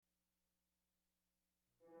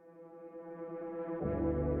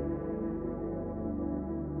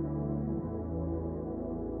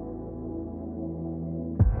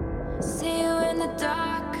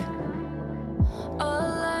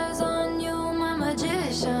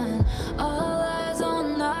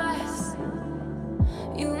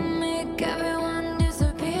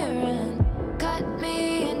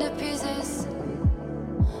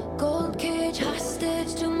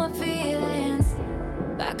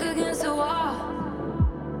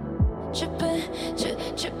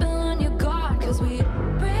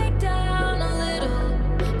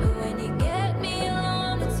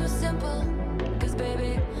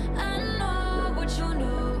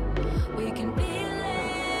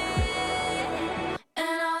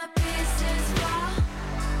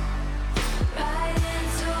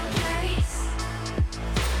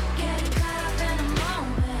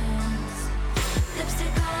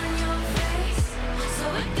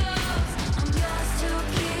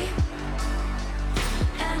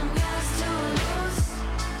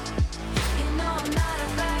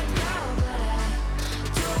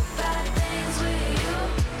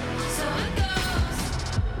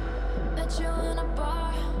a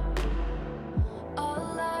bar.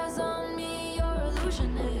 All eyes on me, you're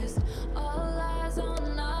illusionist. All eyes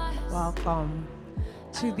on us. Welcome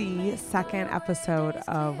to the second episode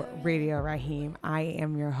of Radio Raheem. I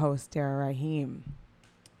am your host, Dara Raheem.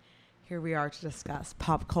 Here we are to discuss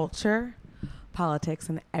pop culture, politics,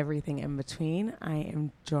 and everything in between. I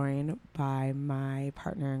am joined by my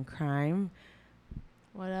partner in crime.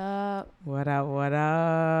 What up? What up, what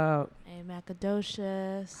up? Hey,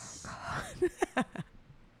 Macadocious.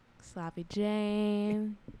 Sloppy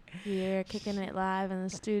Jane. Here, kicking it live in the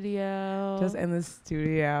studio. Just in the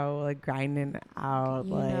studio, like grinding out.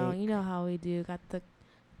 You know how we do. Got the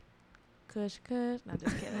kush. No,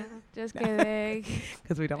 just kidding. Just kidding.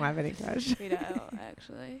 Because we don't have any kush. We don't,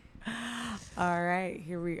 actually. All right,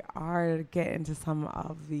 here we are to get into some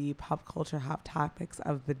of the pop culture hot topics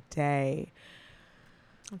of the day.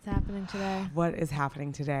 What's happening today? What is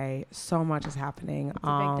happening today? So much is happening. It's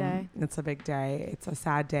a big day. It's a big day. It's a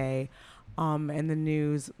sad day. In the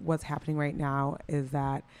news, what's happening right now is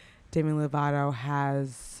that Demi Lovato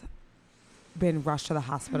has been rushed to the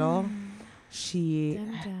hospital. She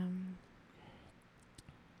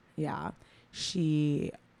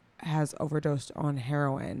has overdosed on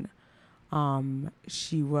heroin.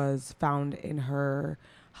 She was found in her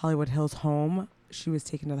Hollywood Hills home. She was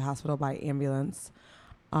taken to the hospital by ambulance.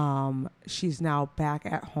 She's now back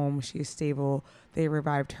at home. She's stable. They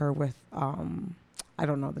revived her with, I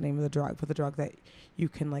don't know the name of the drug, but the drug that you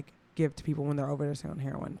can like give to people when they're overdosing on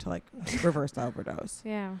heroin to like reverse the overdose.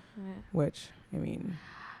 Yeah. Which, I mean,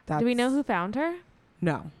 that's... Do we know who found her?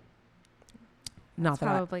 No. Not That's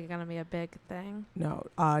probably going to be a big thing. No.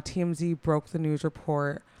 TMZ broke the news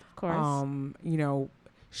report. Of course.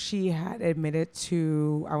 She had admitted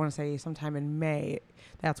to, I want to say sometime in May,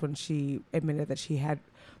 that's when she admitted that she had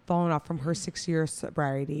fallen off from her 6-year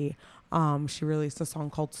sobriety. She released a song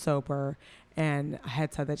called Sober and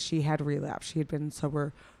had said that she had relapsed. She had been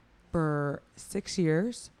sober for 6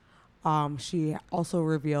 years. She also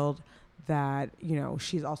revealed that,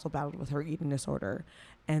 she's also battled with her eating disorder,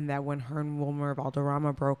 and that when her and Wilmer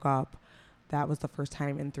Valderrama broke up, that was the first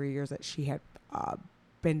time in 3 years that she had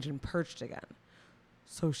binged and purged again.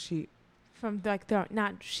 So she... From like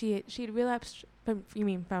she'd relapsed from,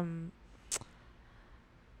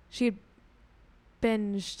 she'd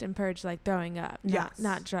binged and purged like throwing up. Yes.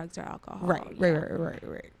 Not drugs or alcohol. Right.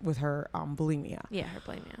 With her bulimia. Yeah, her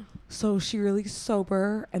bulimia. So she released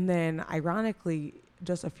Sober, and then ironically,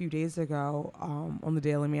 just a few days ago, on the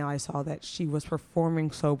Daily Mail, I saw that she was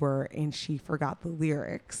performing Sober and she forgot the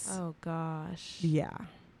lyrics. Oh gosh. Yeah.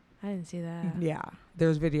 I didn't see that. Yeah.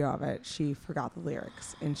 There's video of it. She forgot the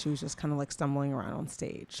lyrics and she was just kind of like stumbling around on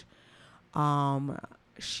stage.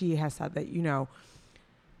 She has said that,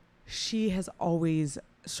 she has always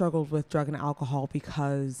struggled with drug and alcohol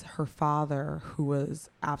because her father, who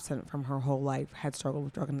was absent from her whole life, had struggled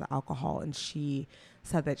with drug and alcohol. And she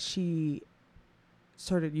said that she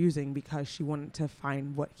started using because she wanted to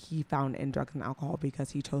find what he found in drugs and alcohol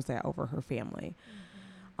because he chose that over her family.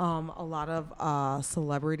 Mm-hmm. A lot of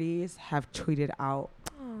celebrities have tweeted out.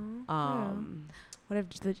 What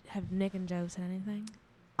have Nick and Joe said anything?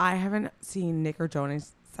 I haven't seen Nick or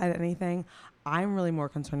Jonas said anything. I'm really more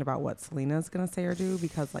concerned about what Selena's going to say or do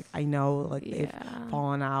because, like, I know, like, they've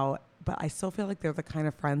fallen out. But I still feel like they're the kind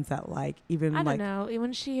of friends that, like, even, I don't know.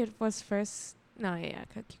 When she was first... No, yeah.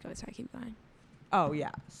 Keep going. Oh,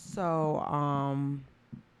 yeah. So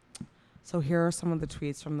here are some of the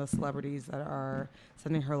tweets from the celebrities that are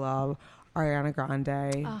sending her love. Ariana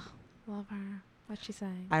Grande. Oh, love her. What's she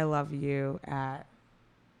saying? I love you at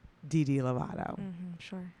Didi Lovato. Mm-hmm,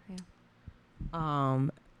 sure, yeah.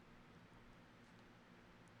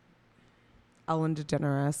 Ellen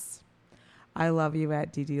DeGeneres. I love you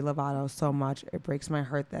at Didi Lovato so much. It breaks my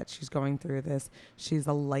heart that she's going through this. She's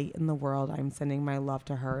a light in the world. I'm sending my love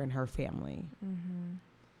to her and her family. Mm-hmm.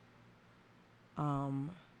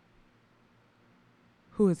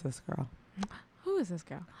 Who is this girl? I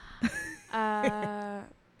can't.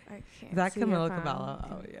 Is that see Camila her phone. Cabello?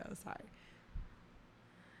 Oh, yeah, sorry.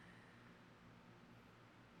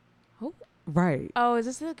 Who? Right. Oh, is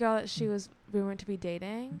this the girl that she was rumored to be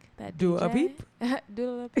dating? That Dua DJ? Beep?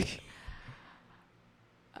 Dua Beep.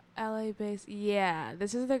 LA based. Yeah,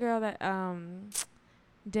 this is the girl that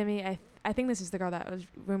Demi. I think this is the girl that was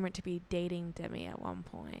rumored to be dating Demi at one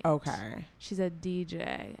point. Okay. She's a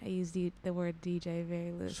DJ. I use the word DJ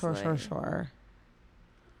very loosely. Sure.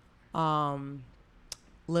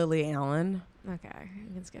 Lily Allen. Okay,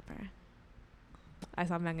 you can skip her. I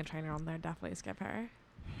saw Meghan Trainor on there. Definitely skip her.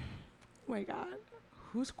 Oh my God.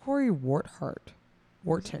 Who's Corey Wharton?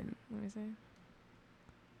 Let me see.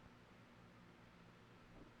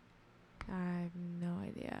 I have no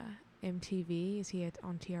idea. MTV? Is he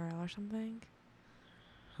on TRL or something?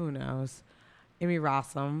 Who knows? Amy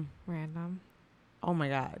Rossum. Random. Oh my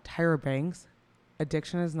God. Tyra Banks.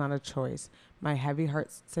 Addiction is not a choice. My heavy heart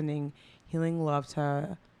sending healing love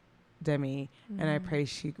to Demi, and I pray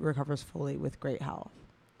she recovers fully with great health.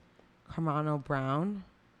 Carmano Brown.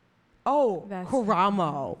 Oh, That's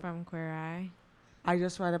Karamo. from Queer Eye. I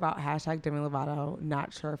just read about hashtag Demi Lovato.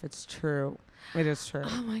 Not sure if it's true. It is true.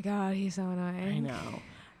 Oh my God, he's so annoying. I know.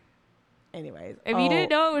 Anyways. If you didn't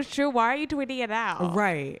know it was true, why are you tweeting it out?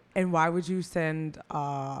 Right. And why would you send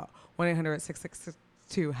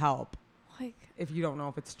 1-800-666-2-HELP Like, if you don't know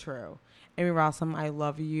if it's true? Amy Rossum, I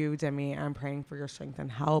love you, Demi. I'm praying for your strength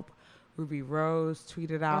and help. Ruby Rose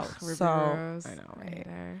tweeted out. Ruby so Rose. I know, I right? hate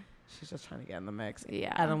her. She's just trying to get in the mix.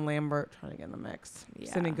 Yeah. Adam Lambert trying to get in the mix.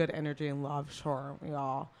 Yeah. Sending good energy and love. Sure, we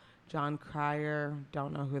all. John Cryer,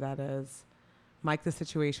 don't know who that is. Mike the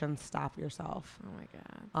Situation, stop yourself. Oh my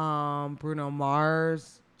God. Bruno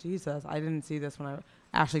Mars, Jesus, I didn't see this when I.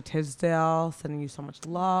 Ashley Tisdale, sending you so much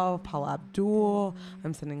love. Paula Abdul,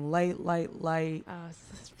 I'm sending light.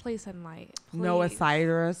 Please send light. Noah Please.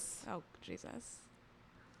 Cyrus. Oh, Jesus.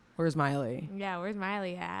 Where's Miley? Yeah, where's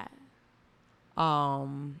Miley at?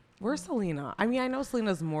 Where's Selena? I mean, I know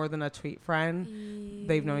Selena's more than a tweet friend.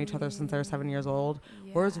 They've known each other since they were 7 years old.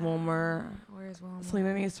 Where's Wilmer? Where's Wilmer?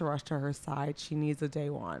 Selena needs to rush to her side. She needs a day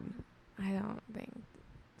one. I don't think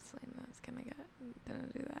Selena's gonna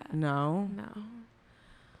do that. No? No.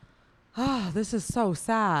 Oh, this is so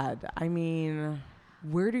sad. I mean,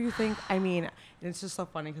 where do you think? I mean, it's just so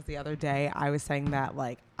funny because the other day I was saying that,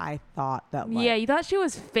 like, I thought that, like. Yeah, you thought she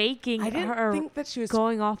was faking I didn't her think that she was.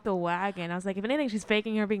 going off the wagon. I was like, if anything, she's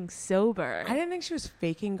faking her being sober. I didn't think she was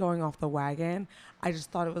faking going off the wagon. I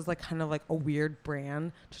just thought it was, like, kind of like a weird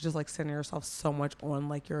brand to just, like, center yourself so much on,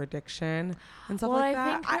 like, your addiction and stuff like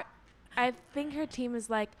that. I think her team is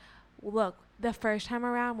like, look, the first time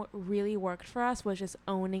around, what really worked for us was just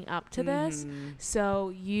owning up to this. So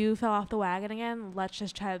you fell off the wagon again. Let's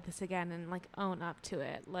just try this again and, like, own up to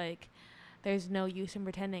it. Like, there's no use in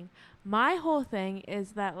pretending. My whole thing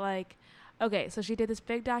is that, like, okay, so she did this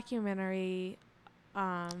big documentary.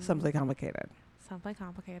 Simply Complicated. Simply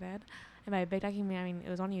Complicated. And by big documentary, I mean it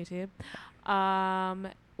was on YouTube.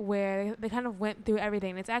 Where they kind of went through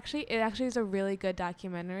everything. It actually is a really good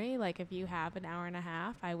documentary. Like, if you have an hour and a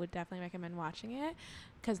half, I would definitely recommend watching it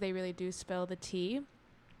because they really do spill the tea.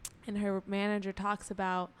 And her manager talks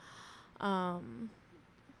about how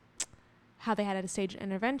they had to stage an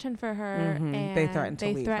intervention for her, and they threatened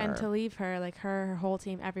to leave her, like her whole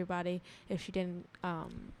team, everybody, if she didn't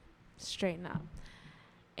straighten up.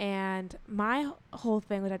 And my whole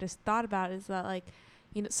thing that I just thought about is that, like,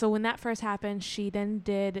 you know, so when that first happened, she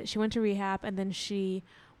went to rehab, and then she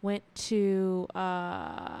went to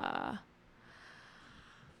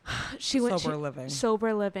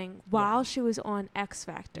sober living while she was on X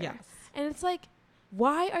Factor. Yes. And it's like,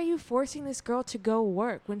 why are you forcing this girl to go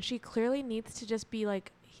work when she clearly needs to just be,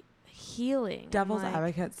 like, healing? Devil's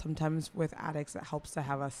advocate, sometimes with addicts, it helps to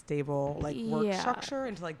have a stable, like, work structure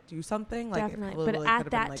and to, like, do something. Like, definitely. It But really at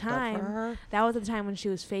could've that been, like, time, good for her. that was the time when she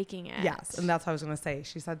was faking it. Yes, and that's what I was gonna say.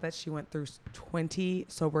 She said that she went through 20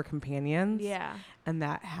 sober companions. Yeah. And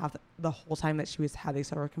that the whole time that she had these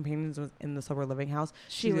sober companions was in the sober living house.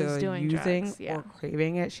 She was doing using drugs, yeah. or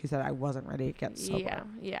craving it. She said, I wasn't ready to get sober.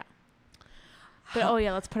 Yeah. But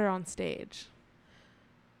let's put her on stage.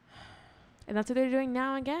 And that's what they're doing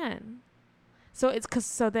now again. So it's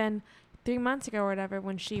so then 3 months ago or whatever,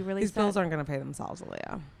 when she released these bills aren't going to pay themselves,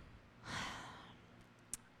 Aaliyah.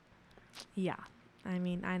 Yeah. I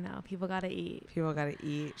mean, I know. People got to eat. She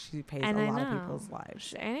pays a lot of people's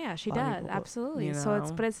lives. And yeah, she does. Absolutely. You know? So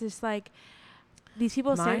it's just like, these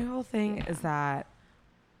people My whole thing is that,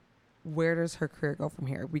 where does her career go from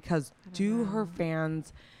here? Because do her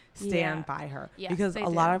fans stand by her? Yes, because they a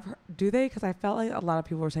lot of her, do they? Because I felt like a lot of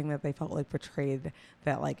people were saying that they felt, like, betrayed,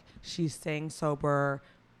 that, like, she's staying sober,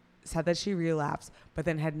 said that she relapsed, but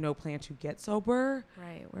then had no plan to get sober.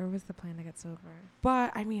 Right. Where was the plan to get sober?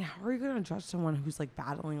 But I mean, how are you going to judge someone who's, like,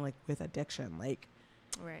 battling, like, with addiction? Like,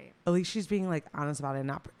 right. At least she's being, like, honest about it and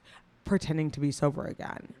not pretending to be sober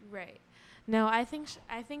again. Right. No, I think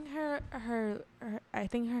her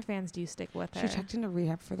fans do stick with her. She checked into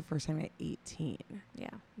rehab for the first time at 18. Yeah,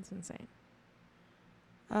 it's insane.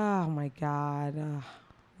 Oh my God.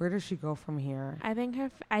 Where does she go from here? I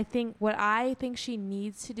think what I think she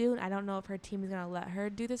needs to do, and I don't know if her team is gonna let her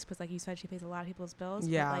do this because, like you said, she pays a lot of people's bills.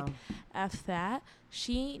 Yeah. But, like, f that.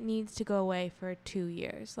 She needs to go away for 2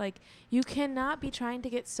 years. Like, you cannot be trying to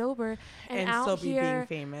get sober and out still be here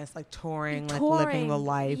being famous, like touring, like living the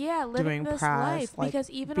life, living doing this press, life. like Because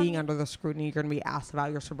even being under the scrutiny, you're gonna be asked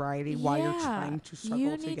about your sobriety while you're trying to struggle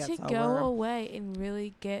you to need get to sober. go away and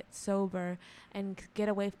really get sober and get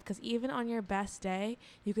away, because even on your best day,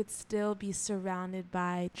 you could still be surrounded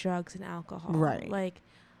by drugs and alcohol. Right. Like,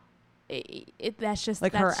 that's just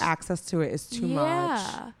like her access to it is too much.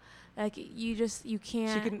 Yeah. Like, you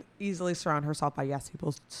can't. She can easily surround herself by yes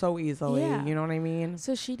people so easily. Yeah. You know what I mean?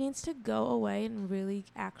 So she needs to go away and really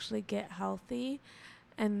actually get healthy.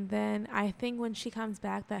 And then I think when she comes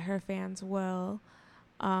back that her fans will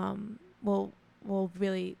welcome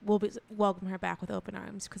her back with open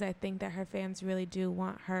arms, because I think that her fans really do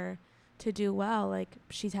want her to do well. Like,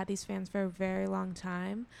 she's had these fans for a very long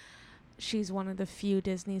time. She's one of the few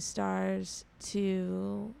Disney stars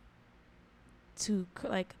to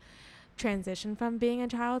like transition from being a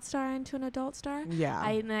child star into an adult star.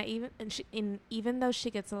 Yeah. Even though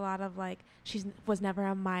she gets a lot of, like, she was never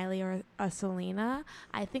a Miley or a Selena,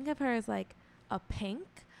 I think of her as like a Pink,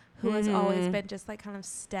 who has always been just like kind of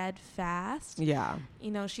steadfast. Yeah.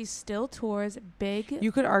 You know, she still tours big.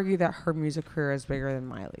 You could argue that her music career is bigger than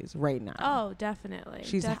Miley's right now. Oh, definitely.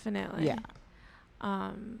 Definitely. Yeah.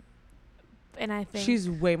 And I think she's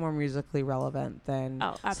way more musically relevant than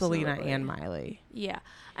Selena and Miley. Yeah.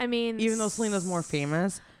 I mean, even though Selena's more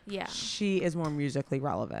famous, yeah, she is more musically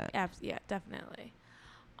relevant. Yeah, definitely.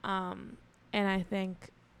 And I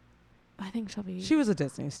think she'll be. She was a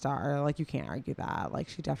Disney star. Like, you can't argue that. Like,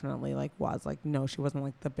 she definitely like was like, no, she wasn't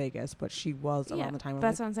like the biggest, but she was around the time.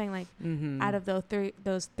 That's what I'm saying. Like, out of those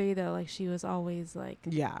three though, like, she was always like,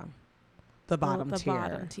 the bottom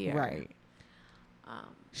tier, right?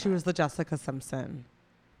 She was the Jessica Simpson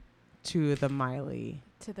to the Miley,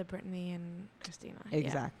 to the Britney and Christina.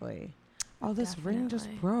 Exactly. Yeah. Oh, this ring just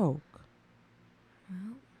broke.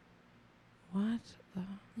 Well, what?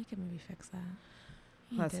 You can maybe fix that.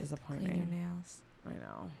 That's disappointing. Clean your nails. I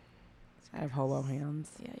know. I have hobo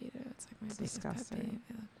hands. Yeah, you do. It's like my biggest disgusting. pet peeve.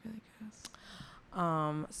 They look really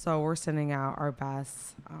gross. So we're sending out our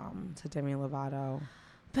best to Demi Lovato.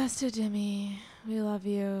 Best to Demi. We love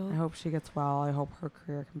you. I hope she gets well. I hope her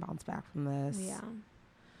career can bounce back from this. Yeah.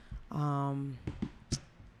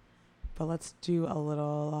 But let's do a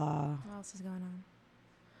little. What else is going on?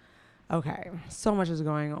 Okay, so much is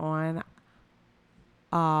going on.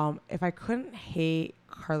 If I couldn't hate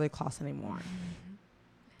Carly Kloss anymore,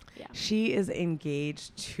 Yeah. she is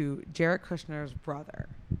engaged to Jared Kushner's brother.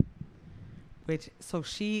 Jared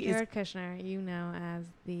Kushner, you know as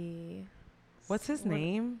the. What's his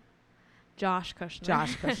name? Josh Kushner.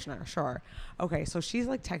 Josh Kushner, sure. Okay, so she's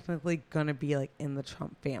like technically gonna be like in the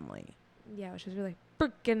Trump family. Yeah, which is really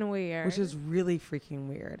freaking weird. Which is really freaking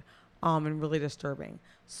weird. And really disturbing.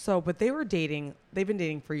 So, but they were dating. They've been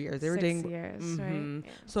dating for years. They were 6 dating. years, right?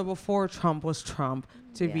 Yeah. So before Trump was Trump,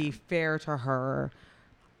 to be fair to her,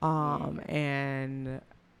 and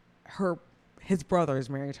his brother is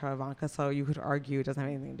married to Ivanka, so you could argue it doesn't have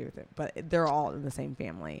anything to do with it. But they're all in the same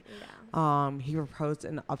family. Yeah. He proposed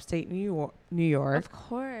in upstate New York. Of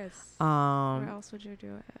course. Where else would you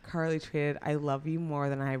do it? Carly tweeted, "I love you more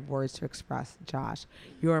than I have words to express, Josh.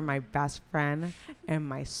 You are my best friend and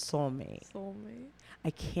my soulmate. I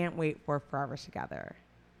can't wait for forever together.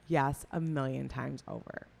 Yes, 1,000,000 times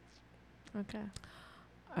over."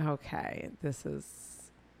 Okay, this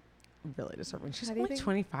is really disturbing. She's only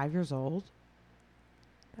 25 years old.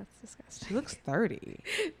 That's disgusting. She looks 30.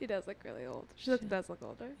 She does look really old. Does look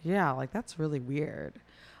older. Yeah, like that's really weird.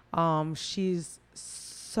 She's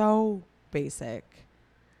so basic.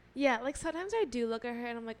 Yeah, like sometimes I do look at her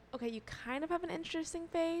and I'm like, okay, you kind of have an interesting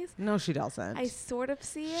face. No, she doesn't. I sort of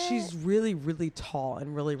see it. She's really, really tall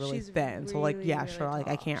and really, really thin. So like, yeah, really sure. Like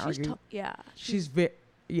I can't argue. Yeah.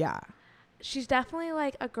 She's definitely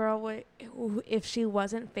like a girl who, if she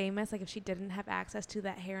wasn't famous, like if she didn't have access to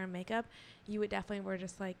that hair and makeup, you would definitely were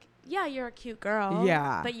just like, yeah, you're a cute girl.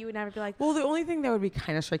 Yeah. But you would never be like. Well, the only thing that would be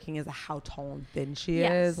kind of striking is how tall and thin she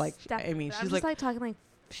is. Like, I mean, she's like talking like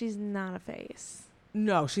she's not a face.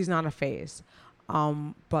 No, she's not a face.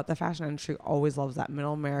 But the fashion industry always loves that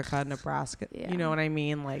middle America, Nebraska. Yeah. You know what I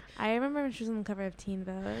mean? Like, I remember when she was on the cover of Teen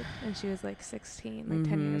Vogue and she was like 16, like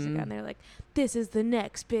 10 years ago, and they're like, "This is the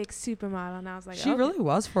next big supermodel," and I was like, she really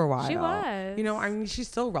was for a while. She was. You know, I mean, she's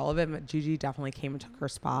still relevant, but Gigi definitely came and took her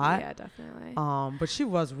spot. Yeah, definitely. But she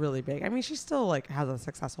was really big. I mean, she still like has a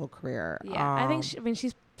successful career. Yeah, I think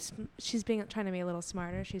she's trying to be a little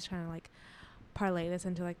smarter. She's trying to like parlay this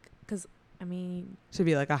into like, because I mean, Should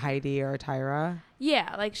be like a Heidi or a Tyra.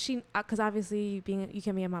 yeah, like she, because obviously you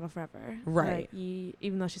can be a model forever, Right. Like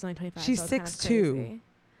even though she's only 25, She's so it's kind of 6'2". crazy.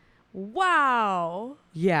 Wow.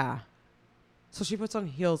 Yeah. So she puts on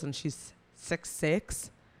heels and she's 6'6".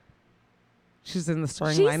 She's in the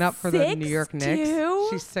starting She's lineup for the New York Knicks. 6'2"?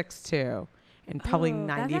 She's 6'2" and probably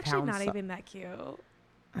 90 that's actually pounds. not even that cute.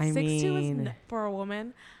 I 6'2" is mean, for a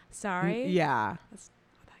woman. Sorry. yeah. That's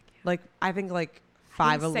not that cute. Like I think like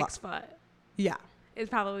I think 5'11". 6 foot Yeah. is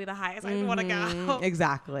probably the highest I want to Mhm, go.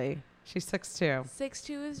 Exactly. She's 6'2".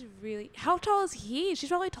 6'2" is really. How tall is he? She's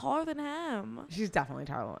probably taller than him. She's definitely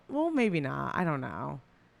taller. Well, maybe not. I don't know.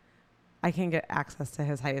 I can't get access to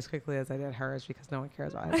his height as quickly as I did hers because no one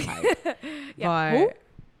cares about his height. Yeah. But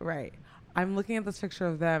right. I'm looking at this picture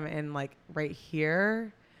of them and like right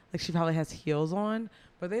here, like she probably has heels on,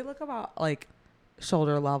 but they look about like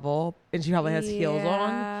shoulder level and she probably has heels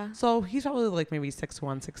Yeah. on. So he's probably like maybe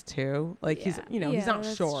 6'1", 6'2". Like he's, Yeah. he's not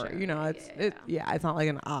that's short, true. it's not like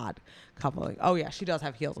an odd couple. Like, oh yeah, she does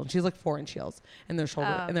have heels on. She's like 4-inch heels and they're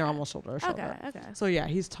shoulder and they're almost shoulder to shoulder. Okay. So yeah,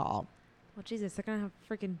 he's tall. Well, Jesus, they're gonna have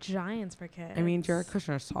freaking giants for kids. I mean, Jared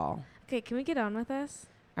Kushner's tall. Okay, can we get on with this?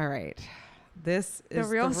 All right. This is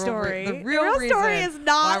The real story. The real story reason is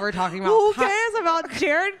not. why we're talking about Who cares about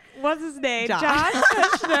Jared? What's his name? Josh. Josh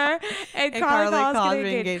Kushner and Carly Claus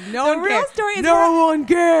getting engaged. No The one real cares. story is no one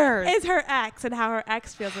cares. is her ex and how her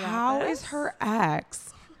ex feels about How this. is her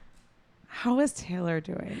ex? How is Taylor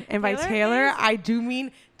doing? And by Taylor Taylor, is- I do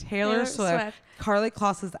mean Taylor Swift. Carly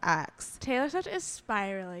Claus's ex. Taylor Swift is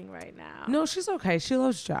spiraling right now. No, she's okay. She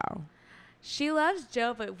loves Joe. She loves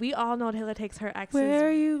Joe, but we all know Taylor takes her exes.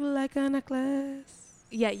 Wear you like a necklace.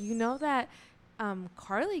 Yeah, you know that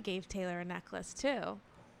Carly gave Taylor a necklace too,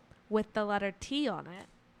 with the letter T on it.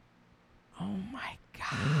 Oh my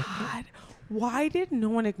God. Why did no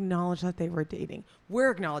one acknowledge that they were dating? We're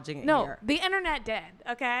acknowledging it No, here. the internet did.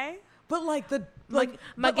 Okay, But like the my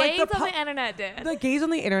but, like, gays the on the internet did. The gays on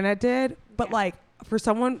the internet did, but Yeah. like for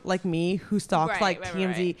someone like me who stalks Right, like right,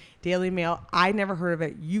 TMZ, right. Daily Mail, I never heard of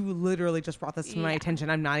it. You literally just brought this to my Yeah. attention.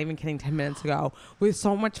 I'm not even kidding. 10 minutes ago, with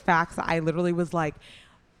so much facts, I literally was like,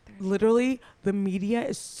 literally, the media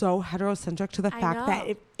is so heterocentric to the I fact that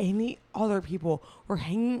know. if any other people were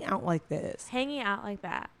hanging out like this, Hanging out like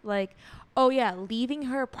that, like, oh yeah, leaving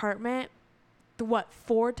her apartment,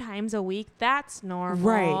 4 times a week? That's normal.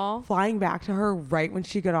 right, flying back to her right when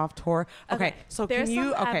she got off tour. Okay, so there's can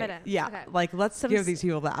you? some Okay, evidence. yeah, Okay. like let's Some give s- these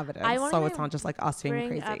people the evidence, I wanna so it's even not just like us being Bring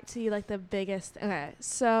crazy. up to you like the biggest. Okay,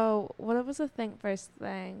 so what was the first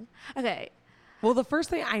thing? Okay, Well, the first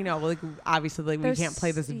thing I know, like obviously, like we There's- can't play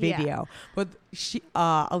this yeah. video, but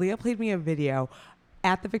Aaliyah played me a video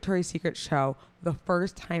at the Victoria's Secret show. The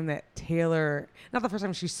first time that Taylor, not the first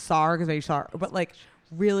time she saw her, because maybe she saw her, but like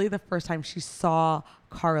really the first time she saw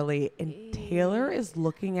Carly, and Taylor is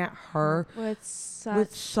looking at her with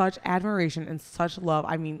such admiration and such love.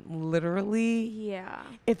 I mean, literally, yeah.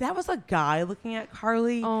 if that was a guy looking at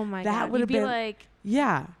Carly, Oh my that god, would you'd have be been like,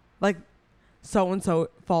 yeah, like so and so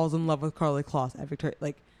falls in love with Carly Claus at Victoria,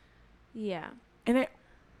 like, yeah. and it.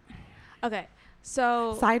 Okay,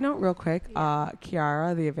 so Side note, real quick, Yeah.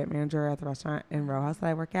 Kiara, the event manager at the restaurant in Row House that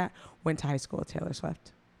I work at, went to high school with Taylor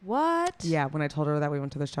Swift. what? Yeah, when I told her that we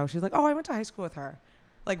went to the show, she's like, "Oh, I went to high school with her."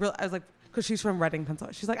 Like, I was like, because she's from Reading,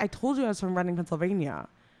 Pennsylvania. She's like, "I told you I was from Reading, Pennsylvania."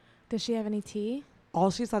 Does she have any tea? All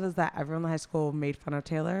she said is that everyone in the high school made fun of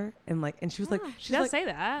Taylor, and like, and she was like, Oh, she she's does like, say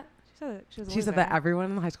that. She said that she was. A she said that loser. everyone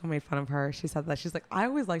in the high school made fun of her. She said that she's like, I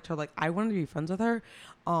always liked her. Like, I wanted to be friends with her.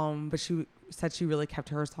 But she said she really kept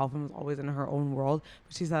to herself and was always in her own world.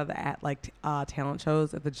 But she said that at like talent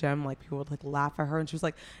shows at the gym, like people would like laugh at her. And she was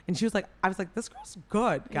like, I was like, this girl's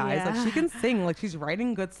good, guys. Like, she Yeah. can sing. Like, she's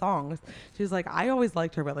writing good songs. She was like, I always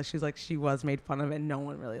liked her, but like, she's like, she was made fun of and no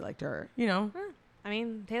one really liked her, you know? I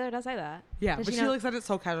mean, Taylor does say that. Yeah. Does But she she know- like said it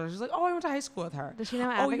so casual. She's like, oh, I went to high school with her. Does she know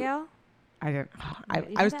Oh, you- Abigail? I didn't.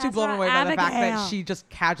 You I was have too to blown ask away by the fact that Abigail. she just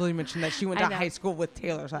casually mentioned that she went I to know. high school with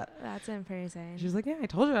Taylor Swift. That's insane. She was like, "Yeah, I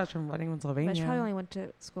told you I was from Reading, Pennsylvania." But she probably only went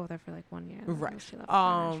to school there for like 1 year. and then Right. she left for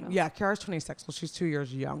Nashville. Yeah, Kiara's 26, so she's 2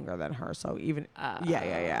 years younger than her. So even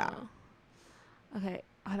yeah. Okay,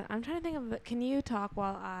 I'm trying to think of. Can you talk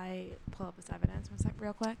while I pull up this evidence? One sec,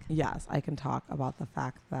 real quick. Yes, I can talk about the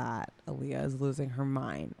fact that Aaliyah is losing her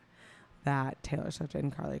mind. That Taylor Swift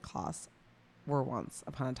and Carly Claus were once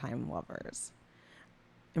upon a time lovers.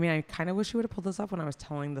 I mean, I kind of wish you would have pulled this up when I was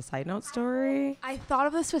telling the side note story. I thought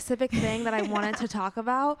of the specific thing that I wanted to talk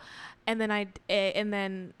about, and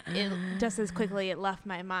then just as quickly it left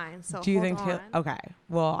my mind. So Do you hold think Taylor? on. Okay.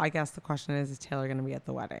 Well, I guess the question is Taylor going to be at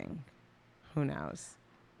the wedding? Who knows?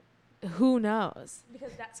 Who knows?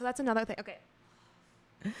 Because that's another thing. Okay,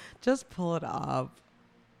 Just pull it up.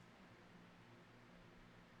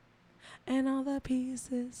 And all the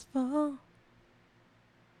pieces fall.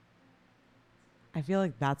 I feel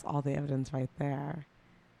like that's all the evidence right there.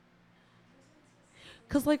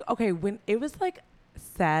 Because, like, okay, when it was, like,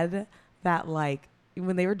 said that, like,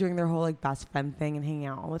 when they were doing their whole, like, best friend thing and hanging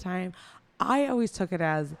out all the time, I always took it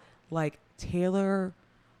as, like, Taylor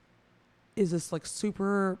is this, like,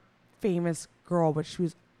 super famous girl, but she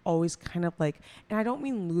was always kind of, like, and I don't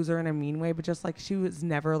mean loser in a mean way, but just, like, she was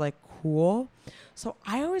never, like, cool. So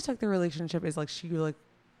I always took the relationship as, like, she, like,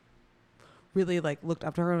 really, like, looked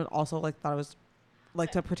up to her and also, like, thought it was,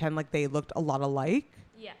 like, to pretend like they looked a lot alike.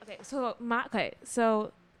 Yeah. Okay.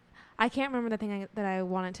 So I can't remember the thing that I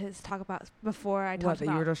wanted to talk about before I talked What, that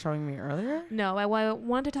about. you were just showing me earlier? No, I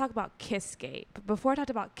wanted to talk about Kissgate. But before I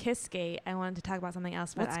talked about Kissgate, I wanted to talk about something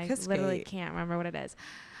else, but What's I Kissgate? literally can't remember what it is.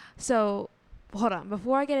 So, hold on.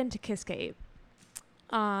 Before I get into Kissgate,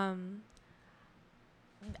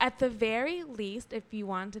 at the very least, if you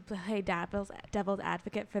want to play devil's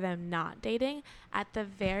advocate for them not dating, at the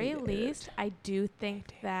very least, I do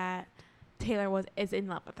think that Taylor is in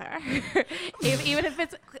love with her. Even if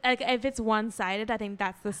it's like if it's one-sided, I think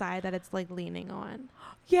that's the side that it's like leaning on.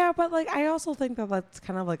 Yeah, but like I also think that that's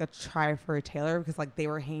kind of like a try for Taylor because like they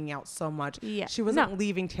were hanging out so much. Yeah, she wasn't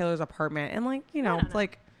leaving Taylor's apartment, and like you know, No.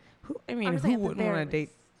 like who? I mean, I'm who saying at the wouldn't want to very date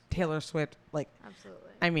Taylor Swift? Like, Absolutely.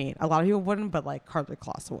 I mean, a lot of people wouldn't, but like Carly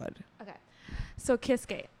Kloss would. Okay, so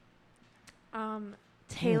Kissgate.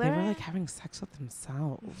 Taylor. Yeah, they were like having sex with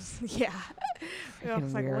themselves. Yeah. I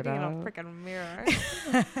was like looking in a weirdo. freaking mirror.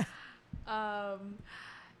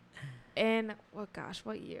 In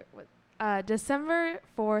what year? December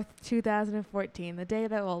 4th, 2014, the day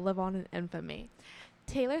that will live on in infamy.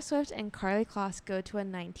 Taylor Swift and Carly Kloss go to a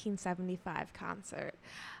 1975 concert.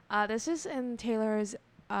 This is in Taylor's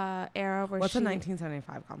era where What's a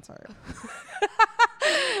 1975 concert?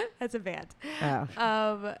 That's a band.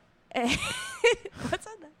 Oh. What's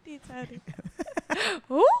a 1975?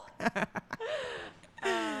 Who?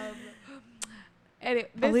 Anyway,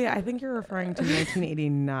 Aaliyah, I think you're referring to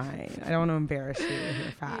 1989. I don't want to embarrass you with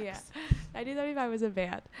your facts. Yeah. 1975 was a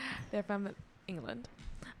band. They're from England.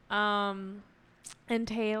 And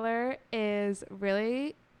Taylor is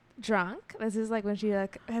really drunk. This is like when she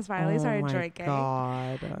like has finally started drinking. Oh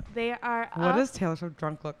my God. They are What does Taylor Swift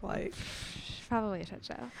drunk look like? Probably a shit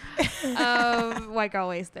show. White girl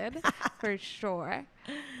wasted, for sure.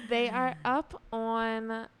 They are up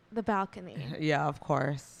on the balcony. Yeah, of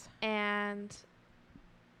course. And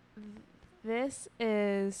this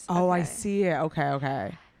is... Oh, okay. I see it.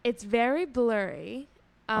 Okay. It's very blurry.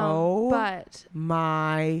 But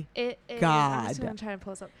my it is... God. I'm just going to try to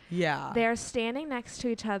pull this up. Yeah. They're standing next to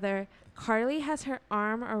each other. Carly has her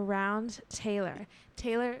arm around Taylor.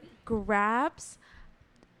 Taylor grabs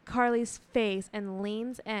Carly's face and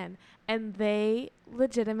leans in, and they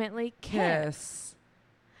legitimately kiss.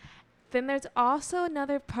 Then there's also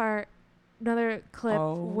another clip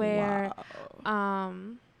where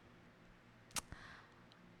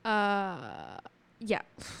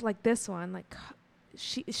like this one, like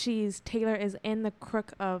Taylor is in the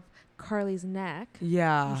crook of Carly's neck.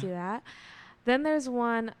 Yeah. You see that? Then there's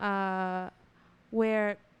one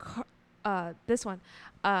where this one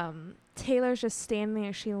Taylor's just standing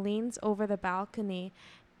there. She leans over the balcony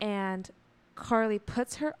and Carly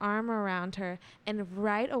puts her arm around her, and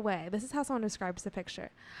right away, this is how someone describes the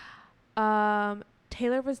picture.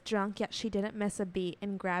 Taylor was drunk, yet she didn't miss a beat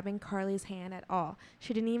in grabbing Carly's hand at all.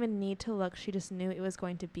 She didn't even need to look. She just knew it was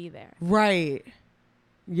going to be there. Right.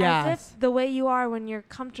 Yes. As if the way you are when you're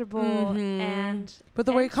comfortable and But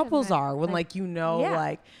the way intimate, couples are when like you know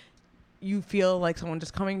like you feel like someone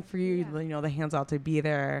just coming for you, you know, the hands out to be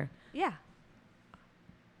there. Yeah.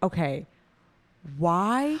 Okay.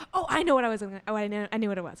 Why? Oh, I know what I was going to... Oh, I knew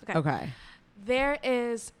what it was. Okay. There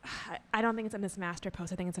is... I don't think it's in this master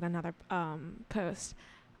post. I think it's in another post.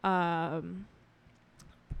 Thank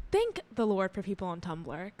the Lord for people on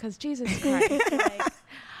Tumblr, because Jesus Christ. Like,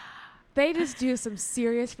 they just do some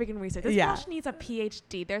serious freaking research. This bitch needs a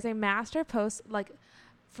PhD. There's a master post, like,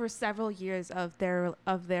 for several years of their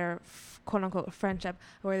quote unquote friendship,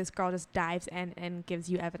 where this girl just dives in and gives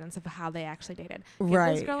you evidence of how they actually dated. Give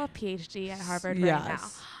this girl a PhD at Harvard right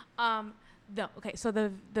now. No, okay. So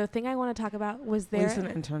the thing I want to talk about was At least an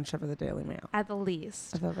internship at the Daily Mail. At the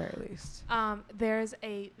least. At the very least. There's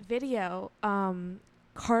a video.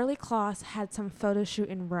 Carly Kloss had some photo shoot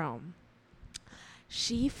in Rome.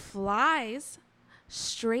 She flies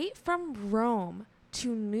straight from Rome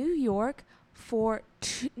to New York for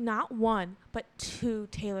not one, but two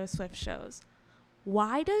Taylor Swift shows.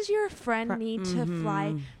 why does your friend need to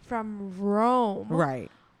fly from Rome?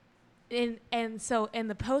 Right. And so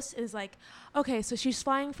the post is like, okay, so she's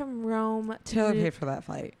flying from Rome to Taylor paid for that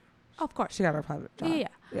flight. Of course. She got her private job.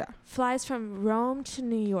 Yeah. Flies from Rome to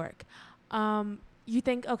New York. You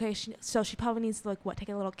think, okay, so she probably needs to, like, take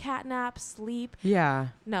a little cat nap, sleep. Yeah.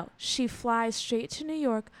 No, she flies straight to New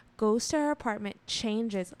York, goes to her apartment,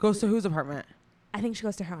 changes. Goes to whose apartment? I think she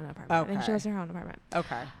goes to her own apartment. Okay. I think she goes to her own apartment.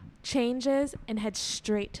 Okay. Changes and heads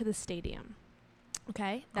straight to the stadium.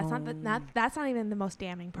 Okay? That's that's not even the most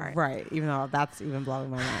damning part. Right. Even though that's even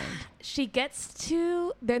blowing my mind. She gets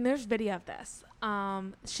to, then there's video of this.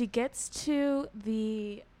 She gets to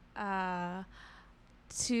the, I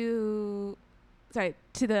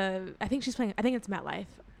think she's playing, I think it's MetLife.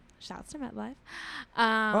 Shouts to MetLife.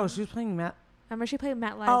 She was playing Remember she played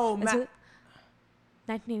MetLife? Oh,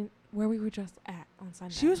 where we were just at on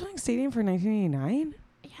Sunday. She was playing Stadium for 1989?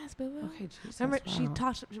 Yes, boo boo. Okay, Jesus. Remember, wow. she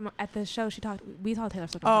talked at the show. We saw Taylor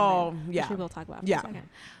Swift. Oh, Sunday, yeah. which we will talk about. Yeah. For a second.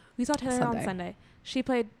 We saw Taylor on Sunday. She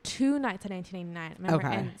played 2 nights in 1989. Remember?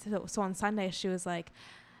 Okay. And so on Sunday she was like,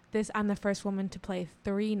 I'm the first woman to play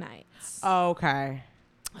 3 nights. Okay.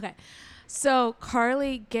 Okay. So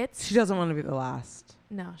Carly gets. She doesn't want to be the last.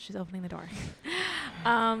 No, she's opening the door.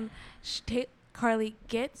 Carly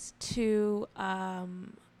gets to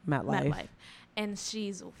MetLife. And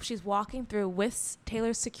she's walking through with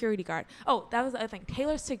Taylor's security guard. Oh, that was the other thing.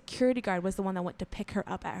 Taylor's security guard was the one that went to pick her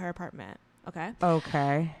up at her apartment. Okay?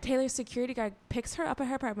 Okay. Taylor's security guard picks her up at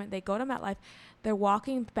her apartment. They go to MetLife. They're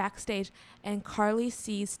walking backstage, and Carly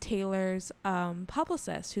sees Taylor's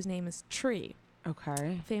publicist, whose name is Tree.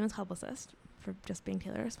 Okay. Famous publicist for just being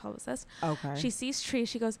Taylor's publicist. Okay. She sees Tree.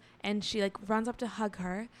 She goes, and she runs up to hug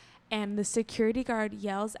her, and the security guard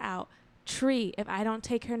yells out, "Tree, if I don't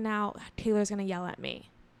take her now, Taylor's going to yell at me."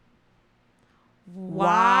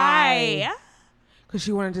 Why? Because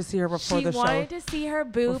she wanted to see her before the show. She wanted to see her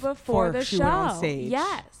boo before the she show. went on stage.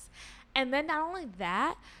 Yes. And then not only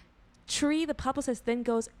that, Tree, the publicist, then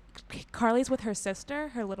goes, Carly's with her sister,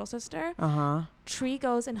 her little sister. Uh-huh. Tree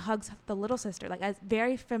goes and hugs the little sister, is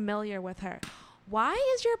very familiar with her. Why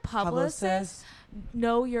is your publicist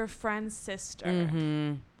know your friend's sister?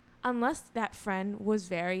 Mm-hmm. Unless that friend was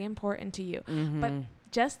very important to you. Mm-hmm. But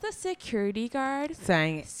just the security guard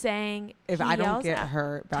saying if I don't get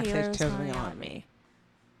her backstage, Taylor's going to yell at me.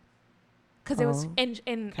 Because it was,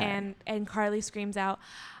 and Carly screams out,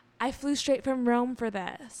 "I flew straight from Rome for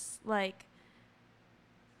this."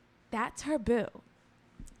 That's her boo.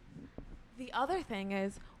 The other thing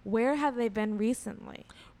is, where have they been recently?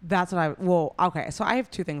 That's what okay. So I have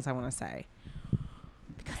 2 things I want to say.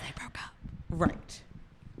 Because they broke up. Right.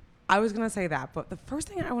 I was going to say that, but the first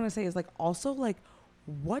thing I want to say is also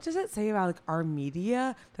what does it say about our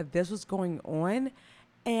media that this was going on?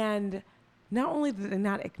 And not only did they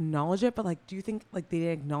not acknowledge it, but do you think they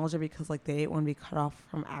didn't acknowledge it because they didn't want to be cut off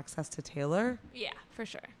from access to Taylor? Yeah, for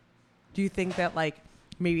sure. Do you think that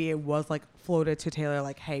maybe it was floated to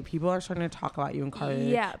Taylor hey, people are starting to talk about you and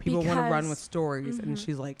Carly. Yeah, people want to run with stories, and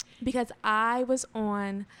she's because I was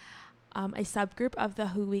on a subgroup of the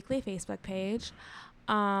Who Weekly Facebook page.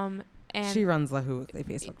 And she runs the Who Weekly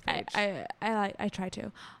Facebook page. I try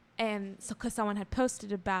to, and so because someone had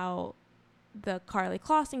posted about the Carly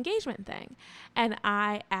Kloss engagement thing, and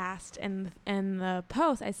I asked in the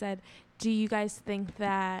post, I said, "Do you guys think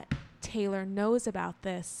that Taylor knows about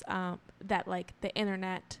this? That the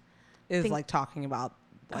internet is talking about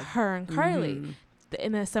her and Carly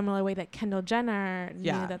in a similar way that Kendall Jenner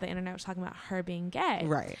knew that the internet was talking about her being gay,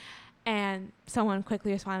 right?" And someone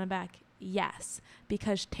quickly responded back, "Yes,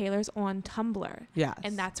 because Taylor's on Tumblr." Yes.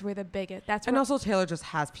 And that's where the biggest... And also Taylor just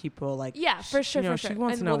has people Yeah, for sure, for sure. She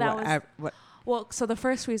wants to know what... Well, so the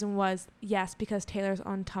first reason was, yes, because Taylor's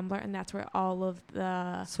on Tumblr, and that's where all of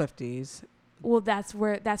the... Swifties. Well, that's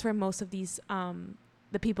where most of these...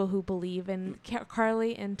 the people who believe in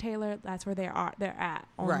Carly and Taylor, that's where they're at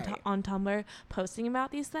on Tumblr, posting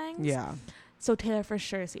about these things. Yeah. So Taylor for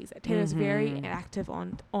sure sees it. Taylor's very active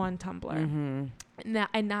on Tumblr, and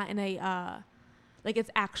not in a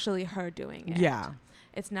it's actually her doing it. Yeah,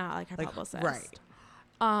 it's not her publicist. Right.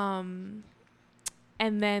 And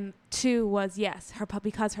then 2 was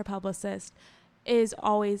because her publicist is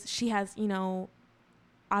always, she has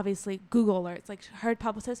obviously Google alerts. Her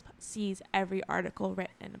publicist sees every article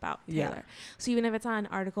written about Taylor. Yeah. So even if it's not an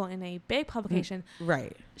article in a big publication,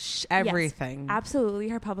 right? Everything. Yes, absolutely,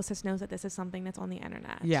 her publicist knows that this is something that's on the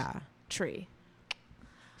internet. Yeah. Tree.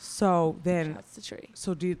 So then, that's the Tree.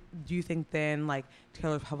 So do you think then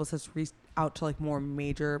Taylor's publicist reached out to more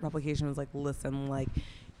major publications listen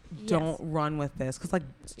don't run with this, because like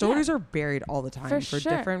stories are buried all the time for sure.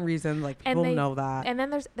 different reasons. Like people know that. And then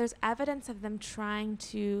there's evidence of them trying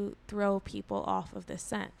to throw people off of the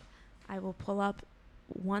scent. I will pull up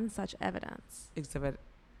one such evidence. Exhibit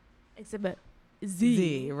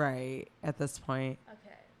Z. Right at this point.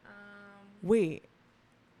 Okay. Wait.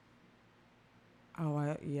 Oh,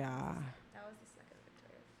 yeah. That was the second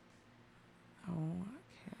picture. Oh,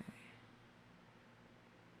 okay.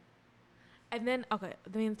 And then, okay,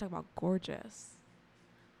 then let's talk about Gorgeous.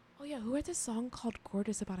 Oh, yeah, who wrote this song called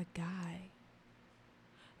Gorgeous about a guy?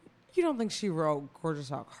 You don't think she wrote Gorgeous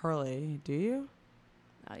about Carly, do you?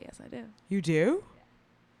 Oh, yes, I do. You do? Yeah.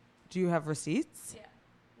 Do you have receipts? Yeah.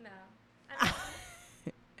 No. I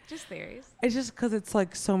mean, just theories. It's just because it's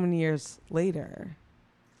like so many years later.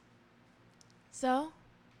 So?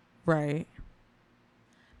 Right.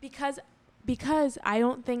 Because I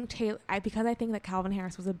don't think because I think that Calvin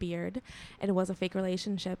Harris was a beard and it was a fake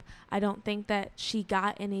relationship, I don't think that she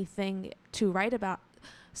got anything to write about.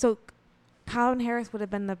 So Calvin Harris would have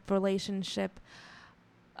been the relationship,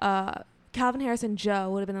 Calvin Harris and Joe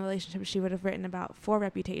would have been the relationship she would have written about for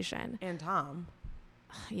Reputation. And Tom.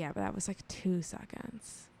 Yeah, but that was like 2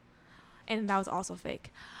 seconds. And that was also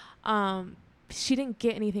fake. She didn't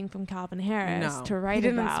get anything from Calvin Harris to write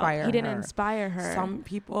about. He didn't inspire her. Some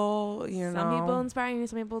people, Some people inspire you,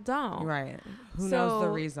 some people don't. Right. Who knows the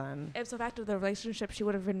reason? If so, back to the relationship she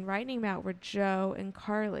would have been writing about were Joe and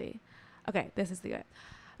Carly. Okay, this is the good.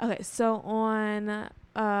 Okay, so on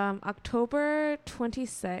October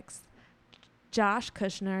 26th, Josh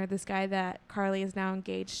Kushner, this guy that Carly is now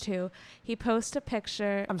engaged to, he posted a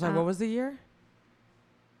picture. I'm sorry, what was the year?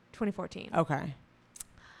 2014. Okay.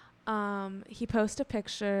 He posted a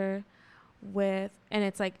picture with, and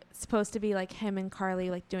it's like supposed to be like him and Carly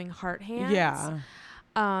like doing heart hands. Yeah.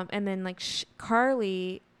 And then like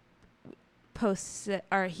Carly posts it,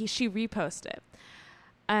 or she reposted,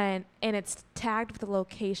 and it's tagged with the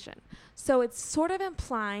location. So it's sort of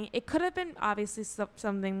implying it could have been obviously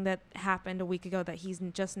something that happened a week ago that he's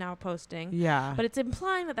just now posting. Yeah. But it's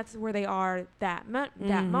implying that that's where they are that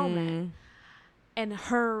moment. And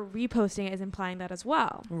her reposting it is implying that as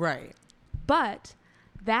well. Right. But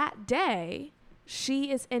that day,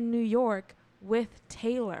 she is in New York with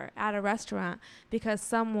Taylor at a restaurant because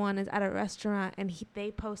someone is at a restaurant and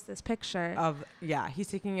they post this picture. He's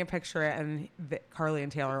taking a picture and Carly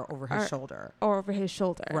and Taylor are over his shoulder. Or over his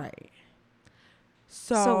shoulder. Right.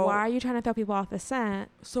 So why are you trying to throw people off the scent?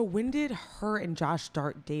 So when did her and Josh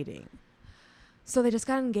start dating? So they just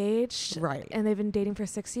got engaged. Right. And they've been dating for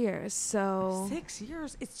 6 years. So 6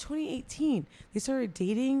 years? It's 2018. They started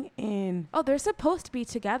dating in... Oh, they're supposed to be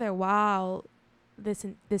together while this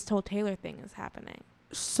whole Taylor thing is happening.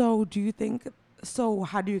 So do you think... So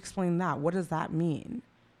how do you explain that? What does that mean?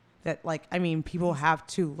 That, like, I mean, people have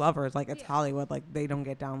two lovers. Like, it's Hollywood. Like, they don't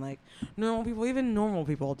get down like normal people. Even normal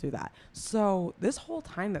people do that. So this whole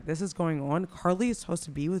time that this is going on, Carly is supposed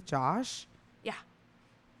to be with Josh? Yeah.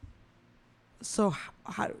 So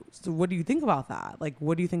so what do you think about that? Like,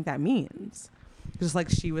 what do you think that means? Just like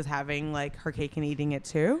she was having like her cake and eating it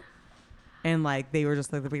too, and like they were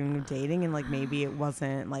just like the beginning of dating, and like maybe it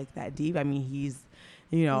wasn't like that deep. I mean, he's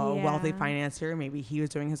a wealthy financier. Maybe he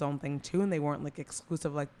was doing his own thing too, and they weren't like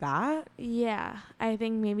exclusive like that. Yeah, I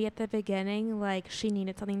think maybe at the beginning, like she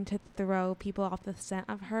needed something to throw people off the scent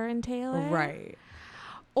of her and Taylor, right?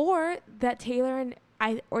 Or that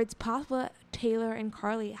or it's possible that Taylor and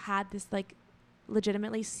Carly had this like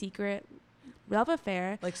legitimately secret love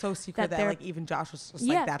affair, like so secret that like even Josh was just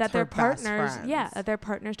like that's that her their partners best friends. that their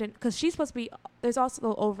partners didn't, because she's supposed to be, there's also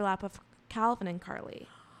the overlap of Calvin and Carly.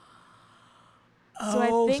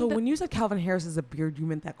 So when you said Calvin Harris is a beard, you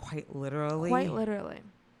meant that quite literally?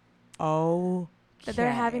 Oh, that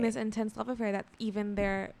they're having this intense love affair that even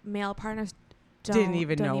their male partners didn't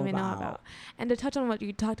even know about. And to touch on what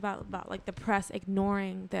you talked about like the press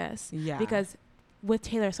ignoring this, yeah, because with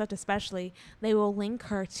Taylor Swift especially, they will link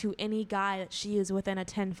her to any guy that she is within a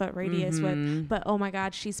 10-foot radius with. But oh my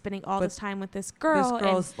God, she's spending all this time with this girl. This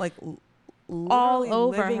girl's like all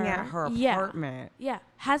over living her. at her apartment. Yeah,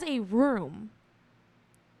 has a room.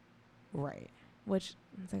 Right. Which,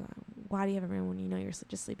 it's like, why do you have a room when you know you're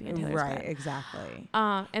just sleeping in Taylor's bed? Right, exactly.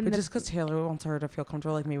 But just because Taylor wants her to feel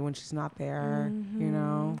comfortable, like maybe when she's not there, you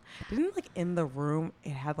know? Didn't like in the room, it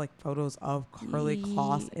had like photos of Carly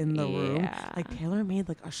Kloss in the room. Like Taylor made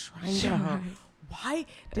like a shrine to her. Why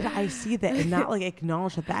did I see that and not like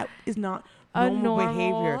acknowledge that is not normal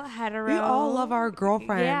behavior? Hetero. We all love our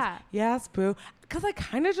girlfriends. Yeah. Yes, boo. Because I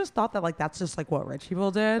kind of just thought that like that's just like what rich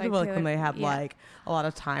people did, like when they had like a lot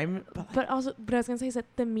of time. But I was gonna say is that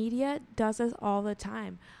the media does this all the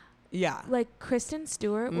time. Yeah. Like Kristen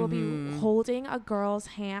Stewart will be holding a girl's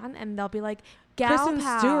hand, and they'll be like, "Gal Kristen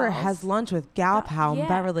pals." Stewart has lunch with Gal Pal in Yeah.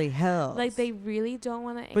 Beverly Hills. Like they really don't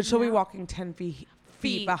want to. but she'll be walking 10 feet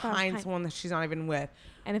Feet behind behind. someone that she's not even with.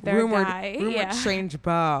 And if they're rumored, a guy, rumored strange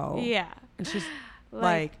beau. yeah. And she's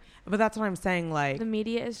like, but that's what I'm saying. Like, the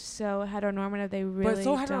media is so heteronormative. They really but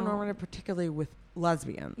so don't. heteronormative, particularly with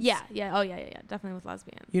lesbians. Yeah. Oh, yeah. Definitely with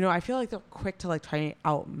lesbians. You know, I feel like they're quick to like try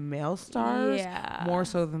out male stars Yeah. more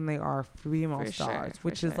so than they are female For sure, stars, for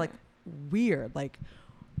which is sure. like weird. Like,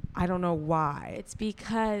 I don't know why. It's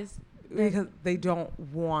because They don't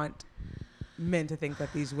want men to think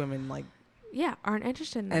that these women like aren't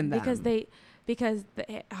interested in them, And them. because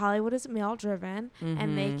Hollywood is male driven,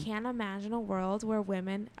 and they Mhm. can't imagine a world where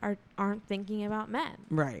women aren't thinking about men.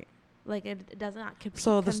 right. Like it does not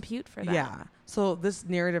compute for them. Yeah. So this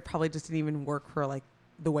narrative probably just didn't even work for like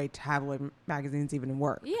the way tabloid magazines even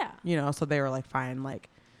work. Yeah. You know, so they were like, fine, like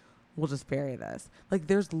we'll just bury this. Like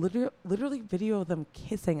there's literally video of them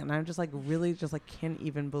kissing, and I'm just like really just like can't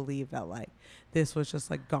even believe that like this was just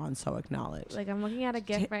like gone so acknowledged. Like I'm looking at a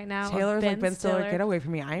GIF right now. Taylor's of like, Ben Stiller, get away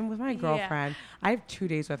from me. I am with my Yeah. girlfriend. I have 2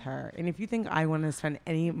 days with her. And if you think I want to spend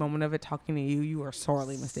any moment of it talking to you, you are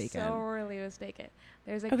sorely mistaken. Sorely mistaken.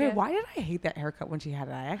 There's a Okay, GIF. why did I hate that haircut when she had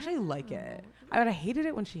it? I actually like it. I hated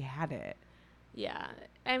it when she had it. Yeah.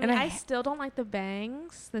 I mean, And I still don't like the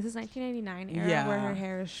bangs. This is 1999 era where her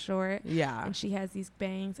hair is short. Yeah. And she has these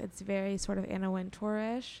bangs. It's very sort of Anna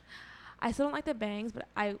Wintour-ish. I still don't like the bangs, but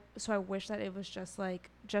I wish that it was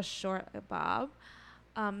just short bob.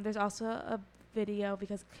 There's also a video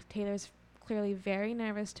because Taylor's clearly very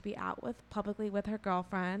nervous to be out publicly with her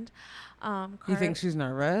girlfriend. You think she's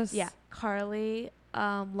nervous? Yeah. Carly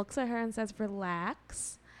looks at her and says,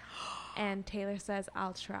 "Relax." And Taylor says,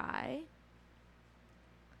 "I'll try."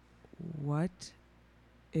 What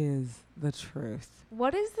is the truth?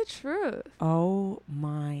 What is the truth? Oh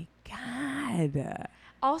my God.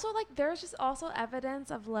 Also, like, there's just also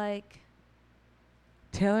evidence of, like...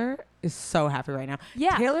 Taylor is so happy right now.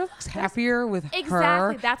 Yeah. Taylor looks happier with her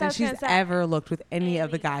Exactly, that's what I than was she's gonna say. ever looked with any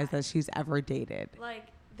of the Any guys guy. that she's ever dated. Like,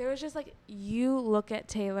 there was just, like, you look at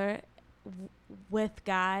Taylor with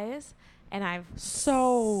guys, and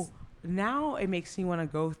So now it makes me want to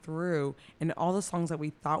go through and all the songs that we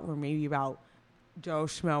thought were maybe about Joe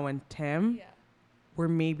Schmo and Tim were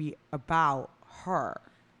maybe about her.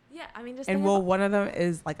 Yeah, I mean, just... And one of them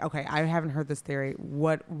is like, okay, I haven't heard this theory.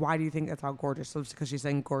 Why do you think that's all gorgeous? So it's because she's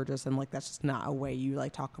saying gorgeous and like that's just not a way you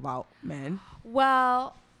like talk about men.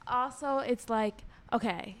 Well, also, it's like,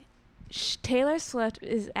 okay, Taylor Swift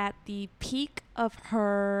is at the peak of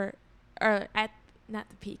her... Or at... Not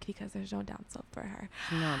the peak, because there's no downslope for her.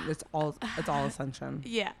 No, it's all ascension.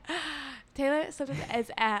 Yeah. Taylor Swift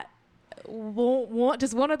is at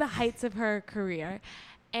just one of the heights of her career.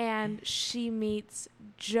 And she meets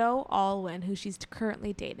Joe Alwyn, who she's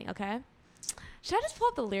currently dating, okay? Should I just pull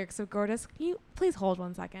up the lyrics of Gorgeous? Can you please hold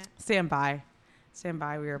 1 second? Stand by.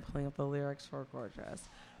 We are pulling up the lyrics for Gorgeous.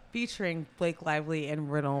 Featuring Blake Lively and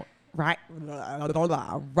Ryan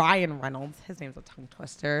Reynolds. His name's a tongue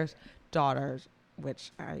twister. Daughters,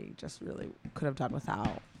 which I just really could have done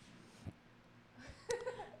without.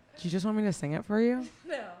 Do you just want me to sing it for you?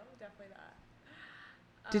 No, definitely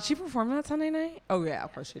not. Did she perform that Sunday night? Oh, yeah,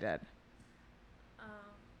 of course she did.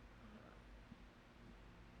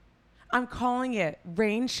 I'm calling it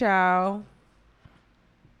Rain Show.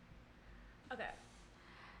 Okay.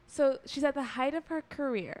 So she's at the height of her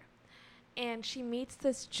career, and she meets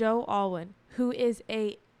this Joe Alwyn, who is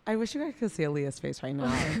a... I wish you guys could see Aaliyah's face right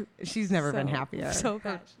now. She's never been happier. So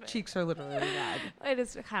Her passionate. cheeks are literally red. It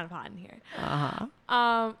is kind of hot in here.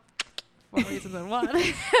 Uh-huh. More reasons than one.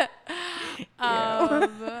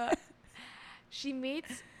 She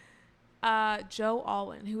meets Joe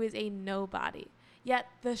Alwyn, who is a nobody. Yet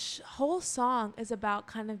the whole song is about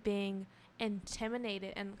kind of being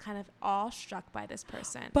intimidated and kind of awestruck by this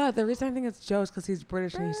person. But the reason I think it's Joe is because he's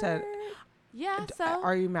British and he said, yeah, so...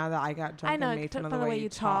 are you mad that I got drunk I know, and made fun of the way you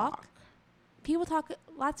talk? People talk...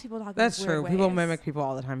 Lots of people talk That's in true. weird People ways. mimic people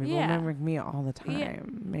all the time. People Yeah. mimic me all the time. Yeah.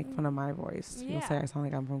 Make fun of my voice. People Yeah. say I sound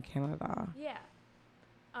like I'm from Canada. Yeah.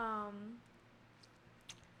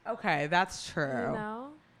 Okay, that's true. You know?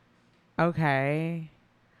 Okay.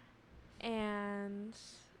 And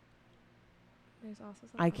there's also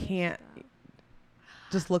something I can't.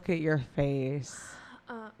 Just look at your face.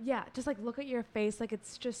 Yeah, just like look at your face, like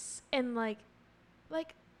it's just... And like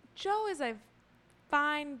Joe is a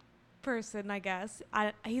fine person, I guess.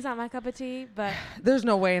 He's not my cup of tea, but There's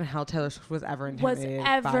no way in hell Taylor Swift was ever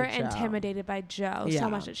intimidated by Joe. intimidated by Joe Yeah. so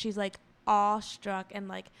much that she's like, awestruck and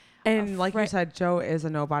like. And like you said, Joe is a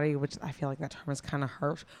nobody, which I feel like that term is kind of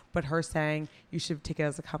harsh. But her saying you should take it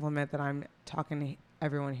as a compliment that I'm talking to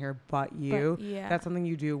everyone here but you. But, yeah. That's something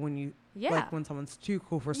you do when you like when someone's too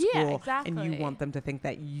cool for school, yeah, exactly. and you want them to think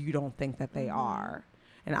that you don't think that they are.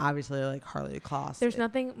 And obviously, like Harley Kloss. There's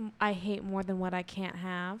nothing I hate more than what I can't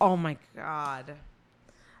have. Oh my God.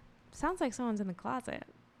 Sounds like someone's in the closet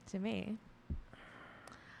to me.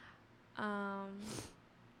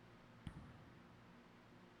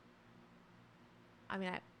 I mean,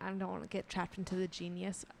 I don't want to get trapped into the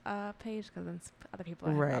genius page because then other people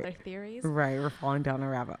have other theories. Right, we're falling down a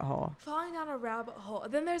rabbit hole.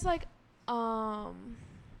 Then there's like, I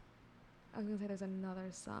was going to say there's another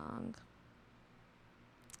song.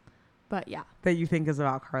 But yeah. That you think is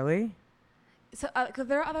about Carly? So, because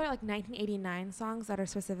there are other like 1989 songs that are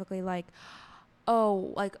specifically like,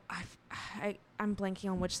 oh, like I'm blanking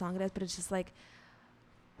on which song it is, but it's just like,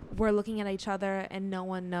 we're looking at each other and no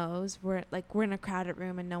one knows. We're in a crowded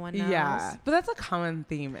room and no one knows. Yeah, but that's a common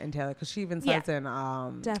theme in Taylor because she even says in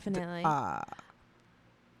definitely.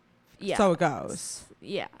 Yeah. So It Goes.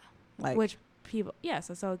 Yeah. Like which people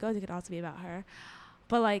So It Goes. It could also be about her,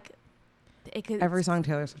 but like it could. Every song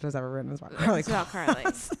Taylor Swift has ever written is about Carly. It's about Carly.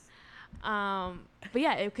 But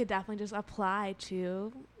yeah, it could definitely just apply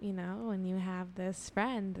to, you know, when you have this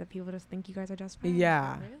friend that people just think you guys are just friends.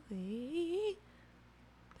 Yeah. Really?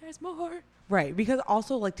 There's more. Right, because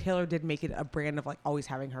also like Taylor did make it a brand of like always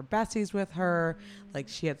having her besties with her. Like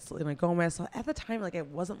she had Selena Gomez. So at the time, like it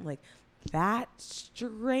wasn't like that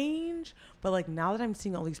strange. But like now that I'm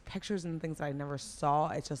seeing all these pictures and things that I never saw,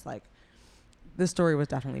 it's just like this story was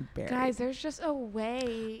definitely buried. Guys, there's just a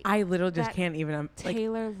way. I literally just can't even.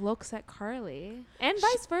 Taylor looks at Carly and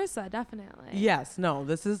vice versa, definitely. Yes, no,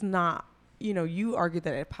 this is not. You know, you argued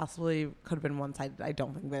that it possibly could have been one-sided. I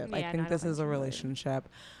don't think that. I think this is a relationship.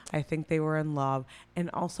 I think they were in love. And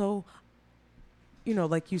also, you know,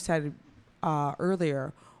 like you said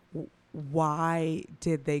earlier, why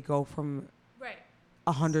did they go from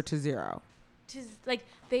 100 to 0? Like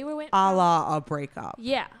they were a la a breakup.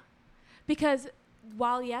 Yeah. Because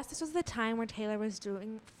while, yes, this was the time where Taylor was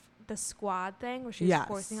doing the squad thing where she was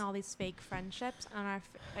forcing all these fake friendships on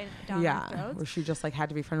down our throats. Where she just like had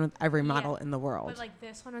to be friends with every model in the world. But like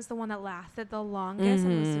this one was the one that lasted the longest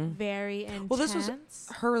and was very intense. Well, this was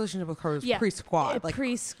her relationship with her was pre-squad. Like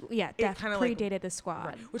predated the squad.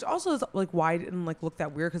 Right. Which also is like why I didn't like look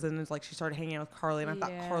that weird because then it's like she started hanging out with Carly and I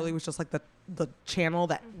thought Carly was just like the channel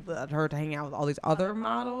that led her to hang out with all these other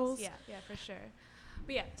models. Yeah, for sure.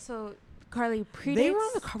 But yeah, so Carly predates. They were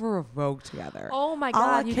on the cover of Vogue together. Oh my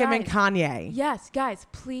God, you Kim guys. And Kanye. Yes, guys,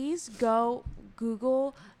 please go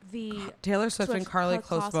Google the Taylor Swift and Carly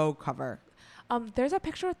Close Vogue cover. There's a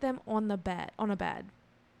picture with them on a bed.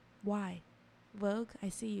 Why? Vogue, I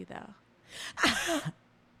see you though.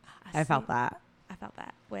 I felt that.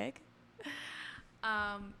 Wig.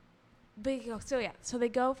 So they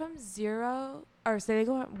go from 0, or so they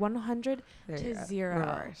go from 100 to 0.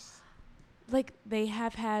 Reverse. Like they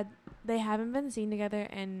haven't been seen together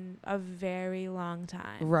in a very long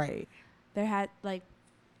time. Right.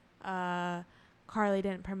 Carly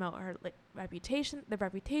didn't promote her the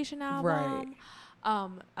Reputation album.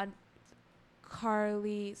 Right.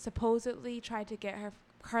 Carly supposedly tried to get her.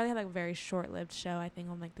 Carly had like a very short-lived show, I think,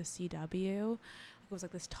 on like the CW. It was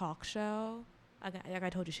like this talk show. Like I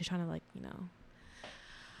told you, she's trying to like, you know.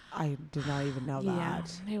 I did not even know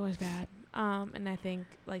that. Yeah, it was bad. And I think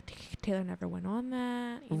like Taylor never went on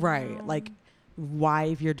that. Right. Know? Like, why,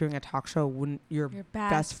 if you're doing a talk show, wouldn't your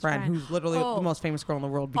best friend, who's literally the most famous girl in the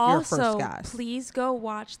world, be your first guest? Also, please go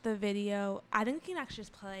watch the video. I think you can actually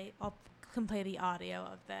just play. I can play the audio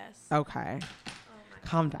of this. Okay. Oh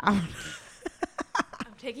Calm down.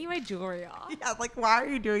 I'm taking my jewelry off. Yeah, like why are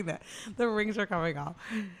you doing that? The rings are coming off.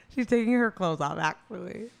 She's taking her clothes off,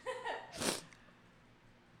 actually.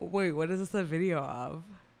 Wait, what is this a video of?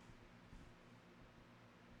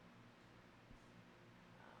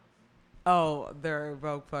 Oh, their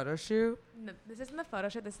Vogue photo shoot? No, this isn't the photo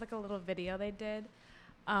shoot. This is like a little video they did.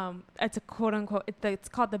 It's a quote unquote. It's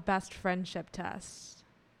called the best friendship test.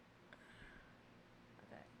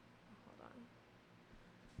 Okay, hold on.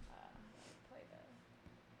 Play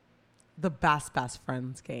the best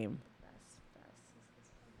friends game.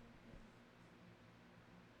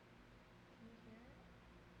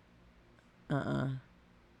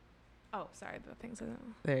 Oh, sorry. The things.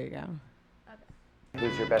 There you go.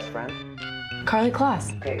 Who's your best friend? Carly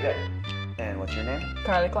Kloss. Okay, good. And what's your name?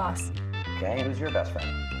 Carly Kloss. Okay, and who's your best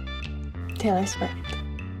friend? Taylor Swift.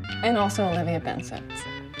 And also Olivia Benson.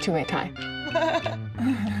 Two-way tie.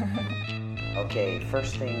 Okay,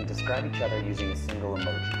 first thing, describe each other using a single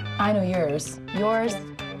emoji. I know yours.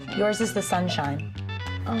 Yours is the sunshine.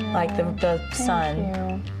 Like the sun.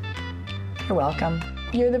 You. You're welcome.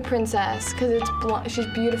 You're the princess, because she's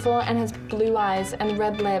beautiful and has blue eyes and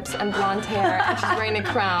red lips and blonde hair, and she's wearing a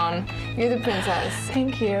crown. You're the princess.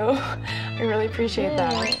 Thank you. I really appreciate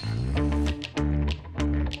that.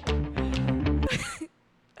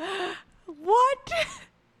 What?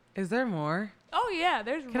 Is there more? Oh yeah,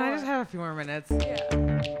 there's Can more. I just have a few more minutes? Yeah.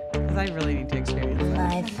 Because I really need to experience it.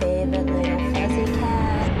 My favorite little fuzzy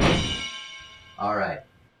cat. All right.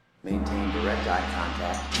 Maintain direct eye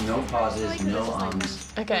contact. No pauses, no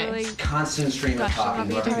ums. Okay. Really Constant stream of gushing talking.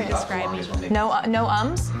 over Whoever you can to talk the describe longest me. will make No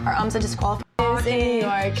ums? Are ums a disqualifier? Is in New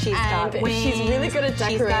York. She's got and wings. she's really good at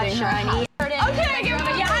decorating her house. Okay,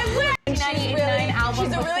 yeah, I win. 99 album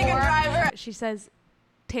She's a really good driver. She says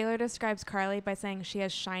Taylor describes Carly by saying she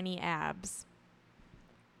has shiny abs.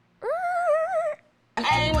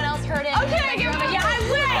 Anyone else heard it? Okay, yeah, I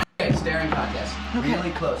win. Okay, staring contest.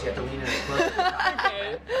 Really close. You have to lean in as close as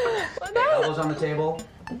possible. Okay. Elbows on the table.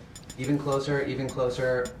 Even closer, even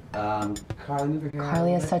closer. Carly, move your hair.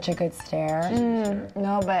 Carly has such a good stare.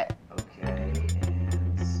 No, but Okay,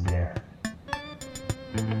 and stare.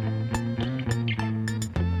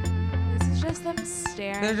 This is just them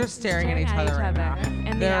staring. They're just staring at each other right now. In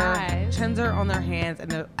the Their eyes. chins are on their hands,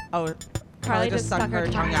 and Carly Carly just stuck her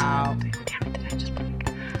tongue out.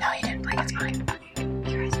 No, you didn't blink. It's fine.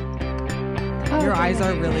 Your eyes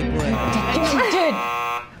are really blue. You did.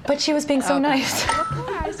 But she was being so nice. What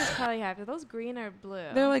color eyes does Carly have? Are those green or blue?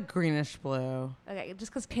 They're like greenish blue. Okay,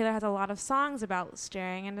 just because Taylor has a lot of songs about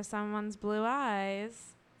staring into someone's blue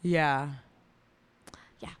eyes. Yeah.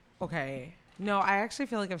 Yeah. Okay. No, I actually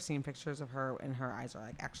feel like I've seen pictures of her, and her eyes are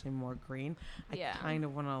like actually more green. I Yeah. kind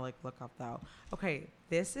of want to like look up though. Okay,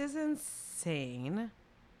 this is insane.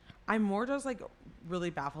 I'm more just like really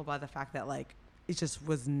baffled by the fact that like it just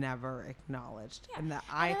was never acknowledged, Yeah. and that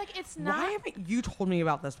And, like, it's not- Why haven't you told me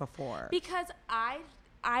about this before? Because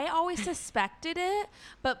I always suspected it,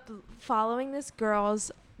 but following this girl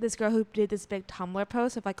who did this big Tumblr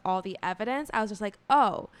post of like all the evidence, I was just like,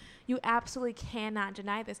 oh, you absolutely cannot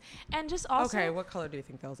deny this. And just also, Okay, what color do you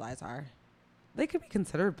think those eyes are? They could be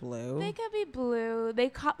considered blue. they could be blue. They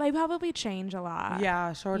probably change a lot.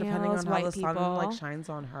 Yeah, sure, You know, depending those on how the white sun people. like shines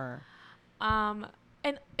on her.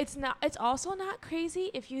 And it's also not crazy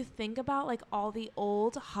if you think about like all the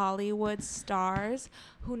old Hollywood stars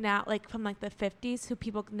who now like from like the 50s who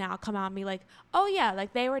people now come out and be like, oh yeah,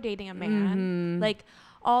 like they were dating a man. Like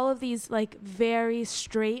all of these like very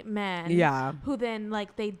straight men Yeah. who then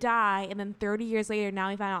like they die and then 30 years later now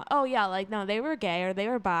we find out, oh yeah, like no, they were gay or they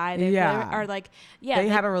were bi. They or like yeah, They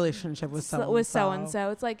had a relationship with so and so.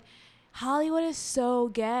 It's like Hollywood is so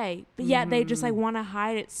gay, but yet they just like want to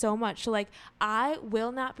hide it so much. So like I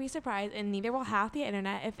will not be surprised, and neither will half the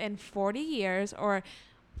internet, if in 40 years or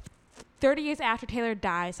 30 years after Taylor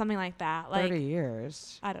dies, something like that. Like 30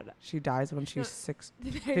 years. I don't know. She dies when she's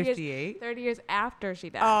 30 58. 30 years after she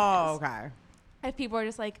dies. Oh, okay. If people are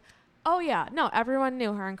just like, oh yeah, no, everyone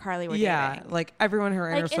knew her and Carly were Yeah, dating. like everyone in her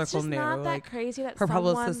inner Like it's circle just knew. not that like crazy that her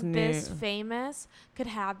someone publicist this knew. famous could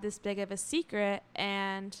have this big of a secret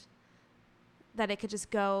and that it could just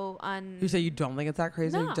go You say you don't think it's that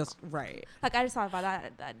crazy? No. Just right. Like I just thought about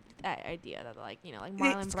that idea that like you know like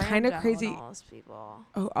Marlon It's Brando kinda crazy. and all those people.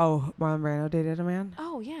 Oh, Marlon Brando dated a man?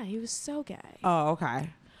 Oh yeah, he was so gay. Oh,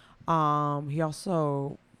 okay. He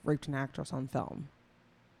also raped an actress on film.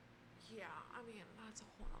 Yeah, I mean that's a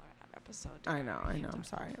whole other episode. I know. I'm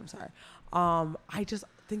sorry. I just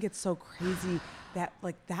think it's so crazy that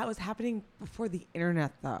like that was happening before the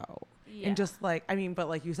internet though. Yeah. And just like, I mean, but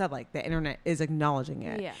like you said, like the internet is acknowledging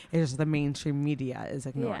it. Yeah. It's just the mainstream media is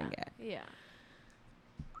ignoring it. Yeah.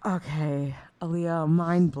 Okay. Aaliyah,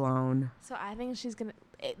 mind blown. So I think she's gonna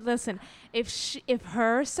listen. If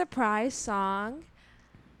her surprise song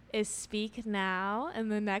is "Speak Now" in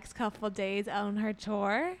the next couple days on her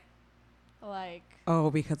tour, like Oh,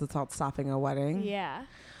 because it's about stopping a wedding? yeah,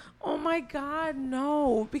 Oh my God,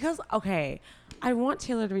 no. Because, okay, I want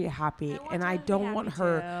Taylor to be happy, and I don't want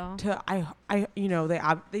her to, you know,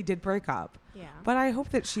 they did break up. yeah. But I hope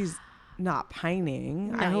that she's not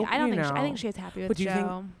pining. No, I hope, I don't you think know. I think she's happy with But do you think-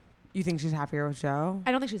 Joe. You think she's happier with Joe?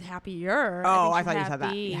 I don't think she's happier. Oh, I think thought you she's said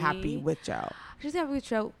that. Happy with Joe. She's happy with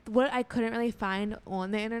Joe. What I couldn't really find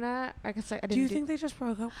on the internet, I guess I didn't. Do you think they just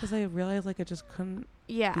broke up because they realized like it just couldn't?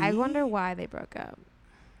 Yeah, I be? wonder why they broke up.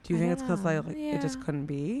 Do you I think don't it's because know. like it just Yeah. couldn't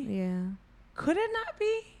be? Yeah, Could it not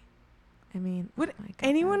be? I mean, Would oh my God,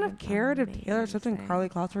 anyone that have would've been cared if Taylor Swift and amazing. Carly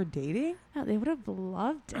Kloss were dating? No, they would have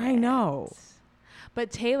loved it. I know. But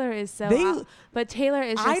Taylor is so. They- but Taylor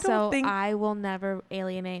is I just don't so. think- I will never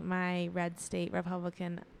alienate my red state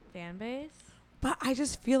Republican fan base. But I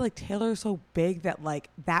just feel like Taylor's so big that like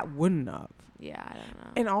that wouldn't have. Yeah, I don't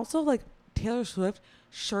know. And also like Taylor Swift,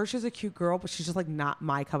 sure she's a cute girl, but she's just like not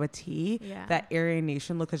my cup of tea. Yeah. That Aryan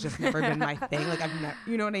Nation look has just never been my thing. Like I've never,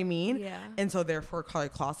 you know what I mean? Yeah. And so therefore Karlie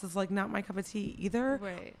Kloss is like not my cup of tea either.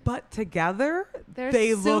 Right. But together They're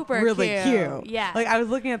they look super really cute. cute. Yeah. Like I was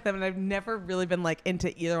looking at them and I've never really been like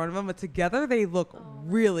into either one of them, but together they look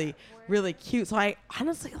really, really cute. So I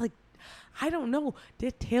honestly like, I don't know.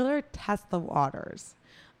 Did Taylor test the waters?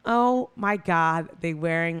 Oh my God, they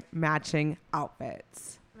wearing matching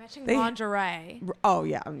outfits. Matching They- lingerie. Oh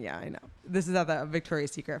yeah, I know. This is at the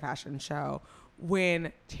Victoria's Secret fashion show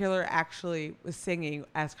when Taylor actually was singing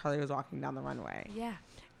as Carly was walking down the runway, Yeah.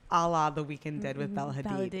 a la The Weeknd did with Bella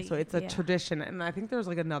Bella Hadid. Hadid, So it's a yeah. tradition, and I think there was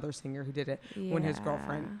like another singer who did it when his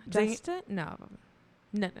girlfriend Justin? No.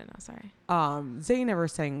 No. Sorry. Zayn never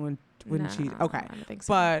sang when No, she okay, I don't think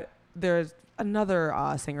so. but there's another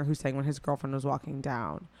singer who sang when his girlfriend was walking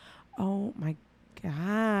down. Oh my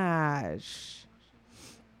gosh.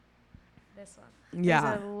 This one. Yeah.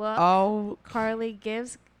 There's a look. Oh, Carly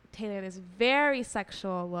gives Taylor this very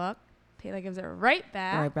sexual look. Taylor gives it right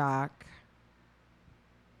back. right back.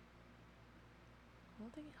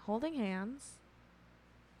 Holding hands.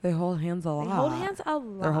 They hold hands a lot. They hold hands a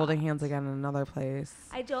lot. They're holding hands again in another place.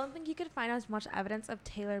 I don't think you could find as much evidence of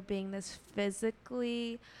Taylor being this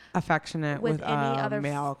physically Affectionate with with any a other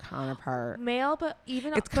male counterpart. male, but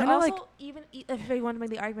even It's but kinda also like- even if you want to make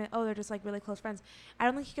the argument, oh, they're just like really close friends. I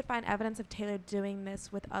don't think you could find evidence of Taylor doing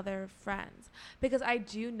this with other friends, because I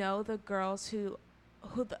do know the girls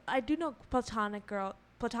I do know platonic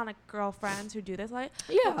girlfriends who do this. Like,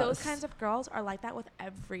 but those Yes. kinds of girls are like that with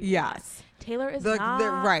everyone. Yes. Taylor is They're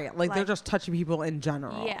not right. Like, they're like- just touching people in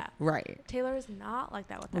general. Yeah. Right. Taylor is not like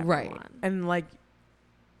that with everyone. Right. And like,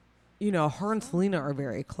 you know, her and Selena are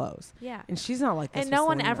very close. Yeah. And she's not like this. And with no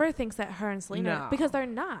one Selena. ever thinks that her and Selena, No. because they're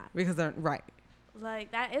not. Because they're right.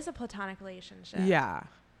 Like, that is a platonic relationship. Yeah.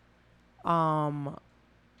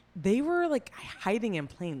 They were like hiding in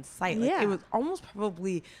plain sight. Like, Yeah. it was almost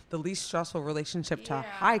probably the least stressful relationship to Yeah.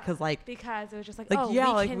 hide, because like Because it was just like, like oh, yeah,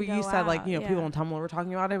 we like can what you go said, like, out. you know, Yeah. people on Tumblr were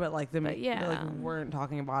talking about it, but like them But yeah. like weren't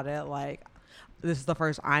talking about it. Like, this is the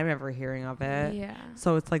first I'm ever hearing of it. Yeah.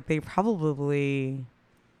 So it's like they probably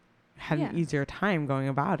had an Yeah. easier time going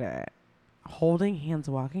about it. Holding hands,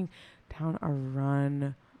 walking down a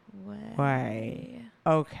runway.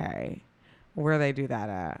 Okay. Where they do that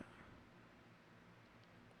at?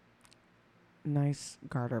 Nice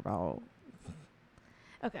garter belt.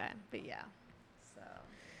 Okay, but yeah. So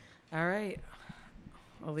All right.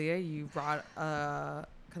 Aaliyah, you brought a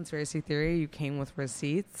conspiracy theory. You came with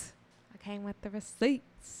receipts. I came with the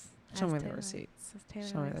receipts. Show As me the Taylor- receipts. as Taylor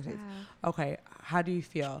Show me the likes to receipts. have. Okay. How do you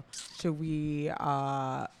feel? Should we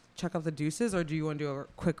check out the deuces, or do you want to do a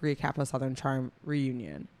quick recap of Southern Charm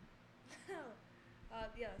reunion?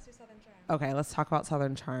 Yeah, let's do Southern Charm. Okay, let's talk about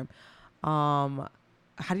Southern Charm.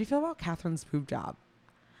 How do you feel about Catherine's boob job?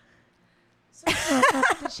 So,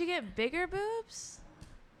 did she get bigger boobs?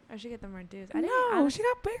 Or did she get them reduced? No, she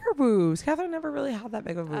got bigger boobs. Catherine never really had that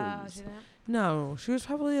big of boobs. Oh, she didn't? No, she was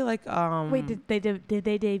probably like Wait, did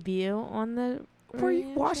they debut on the were you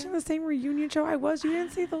reunion watching show? the same reunion show I was? You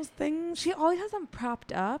didn't see those things? She always has them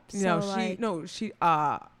propped up. No, so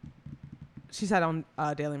she said on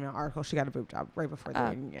Daily Mail article she got a boob job right before the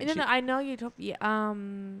reunion. No, I know you told. Yeah,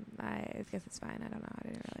 I guess it's fine. I don't know. I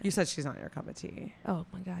didn't really. You said she's not your cup of tea. Oh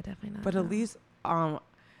my god, definitely not. But no. at least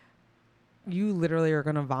you literally are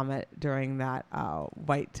gonna vomit during that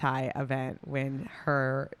white tie event when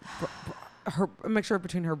her mixture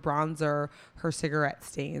between her bronzer, her cigarette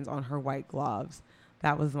stains on her white gloves.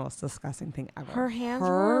 That was the most disgusting thing ever. Her hands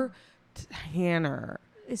were tanner.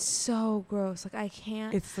 It's so gross. Like, I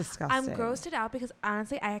can't. It's disgusting. I'm grossed out because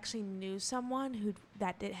honestly, I actually knew someone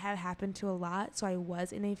that did have happened to a lot. So I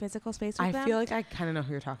was in a physical space with them. I feel like I kind of know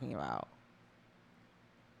who you're talking about.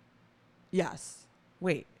 Yes.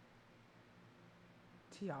 Wait.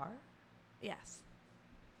 TR? Yes.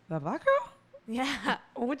 The black girl? Yeah.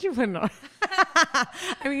 What'd you put on? I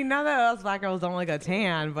mean, not that us black girls don't like a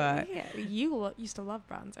tan, but Yeah. You used to love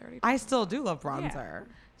bronzer. I still do love bronzer.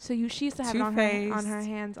 So she used to have it on Too-Faced. her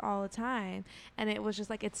hands all the time, and it was just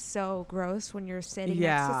like, it's so gross when you're sitting next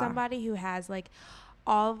Yeah. to somebody who has like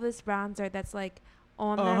all of this bronzer that's like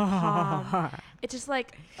on their palm. It's just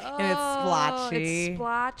like, And it's splotchy. It's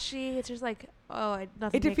splotchy. It's just like, nothing.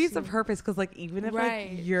 It defeats the makes you- purpose because, like, even if Right.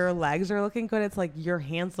 like your legs are looking good, it's like your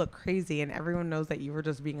hands look crazy, and everyone knows that you were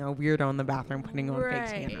just being a weirdo in the bathroom putting on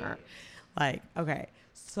fake tanner. Like, okay,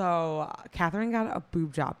 So Catherine got a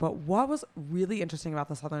boob job, but what was really interesting about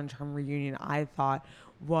the Southern Charm reunion, I thought,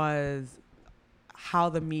 was how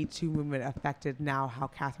the Me Too movement affected now how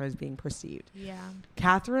Catherine is being perceived. Yeah.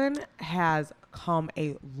 Catherine has come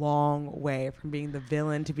a long way from being the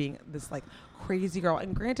villain to being this like crazy girl.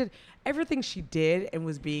 And granted, everything she did and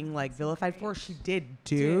was being like vilified for, she did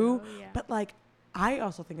do. Yeah. But like, I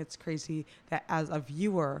also think it's crazy that as a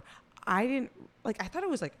viewer, I thought it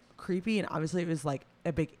was like creepy, and obviously it was like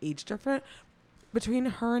a big age difference between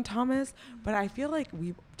her and Thomas, but I feel like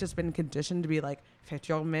we've just been conditioned to be like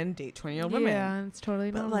 50-year-old men date 20-year-old women. Yeah, it's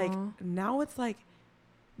totally But normal. like now it's like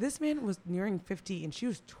this man was nearing 50 and she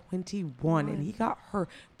was 21 and he got her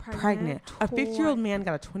pregnant. A 50-year-old man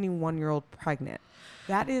got a 21-year-old pregnant.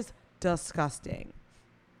 That is disgusting.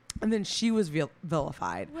 And then she was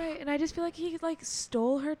vilified. Right, and I just feel like he like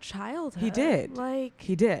stole her childhood. He did. Like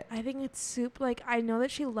He did. I think it's super. Like I know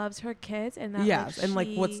that she loves her kids, and that Yes, like, and like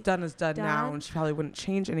what's she done is done now, and she probably wouldn't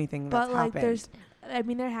change anything that's But like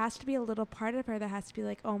happened. there has to be a little part of her that has to be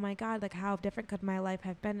like, oh my god, like how different could my life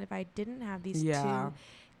have been if I didn't have these two,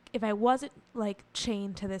 if I wasn't like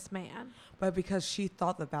chained to this man. But because she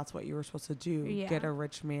thought that that's what you were supposed to do, get a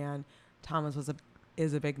rich man. Thomas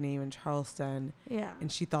is a big name in Charleston. Yeah. And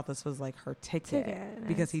she thought this was like her ticket and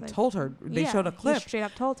because it's he like- told her, they showed a clip He straight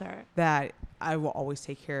up told her. that I will always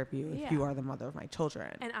take care of you if Yeah. you are the mother of my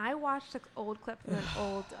children. And I watched an old clip from an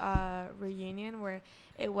old reunion where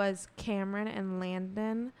it was Cameron and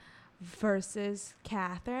Landon versus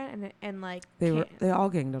Catherine, and like They all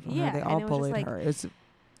ganged up on Yeah, her. They and all it was just bullied like- her.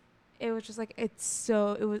 it was just like it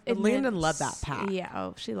But Landon meant loved that pack. Yeah,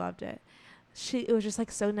 oh, she loved it. It was just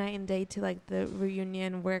like so night and day to like the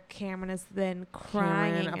reunion where Cameron is then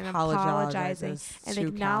crying Cameron and apologizing and to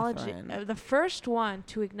acknowledging Catherine. the first one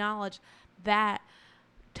to acknowledge that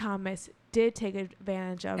Thomas did take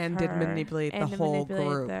advantage of and her did manipulate the and whole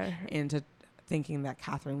manipulate group into thinking that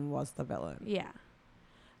Catherine was the villain. yeah.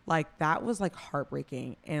 Like that was like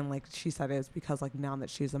heartbreaking, and like she said, it's because like now that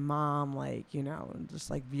she's a mom, like and just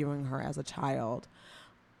like viewing her as a child.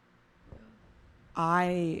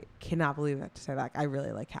 I cannot believe that to say that. I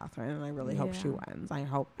really like Catherine, and I really hope she Yeah. wins. I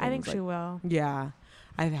hope. I think things, she like, will. Yeah,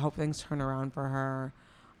 I hope things turn around for her.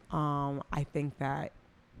 I think that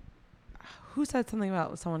who said something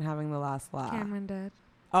about someone having the last laugh? Cameron did.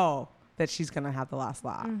 Oh, that she's gonna have the last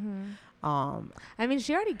laugh. I mean,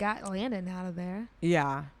 she already got Landon out of there.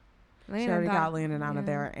 Yeah. She already got Landon out of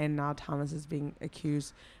yeah. there, and now Thomas is being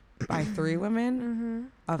accused by 3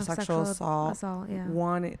 women of sexual assault. Yeah.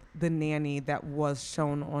 One, the nanny that was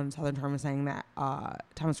shown on Southern Charm is saying that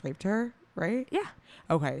Thomas raped her, right? Yeah.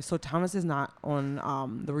 Okay, so Thomas is not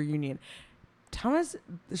on the reunion. The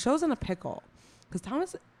show's in a pickle because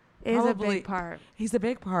Thomas Is a probably- big part. He's a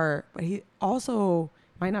big part, but he also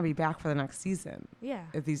might not be back for the next season Yeah.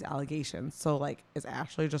 if these allegations. So like, is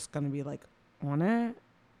Ashley just gonna be like on it?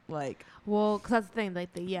 Like, Well, because that's the thing.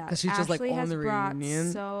 Like, 'Cause she's just, like, Ashley on has the brought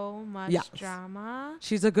reunion. so much Yes. drama.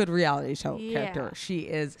 she's a good reality show Yeah. character. She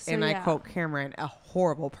is, So, and I yeah. quote Cameron, a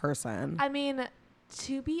horrible person. I mean,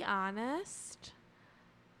 to be honest,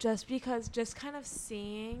 just kind of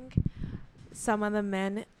seeing some of the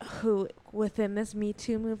men who within this Me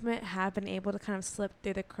Too movement have been able to kind of slip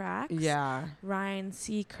through the cracks. Yeah. Ryan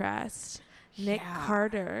Seacrest, Nick Yeah.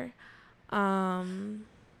 Carter.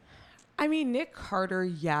 I mean, Nick Carter,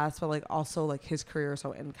 yes, but like also like his career is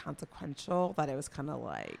so inconsequential that it was kind of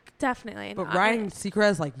like. Definitely. But Ryan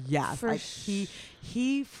Seacrest, like, yes, For like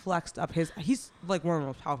he flexed up he's like one of the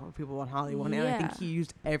most powerful people in Hollywood, and I think Yeah. he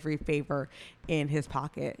used every favor in his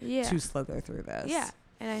pocket Yeah. to slither through this. Yeah.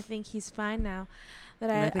 And I think he's fine now.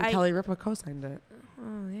 That And I think Kelly Ripa co-signed it.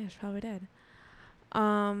 Oh yeah, she probably did.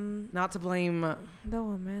 Not to blame. The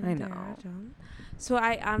woman. I Dara know. Jones. So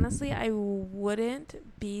I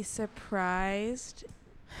wouldn't be surprised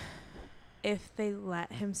if they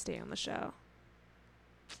let him stay on the show.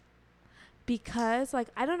 Because like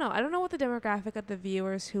I don't know what the demographic of the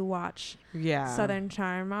viewers who watch Yeah. Southern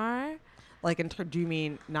Charm are. Like, do you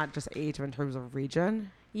mean not just age, but in terms of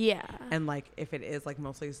region? Yeah. And like, if it is like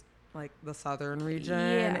mostly like the southern region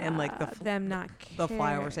and like them not the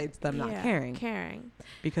flyover caring. states, them not Yeah, caring,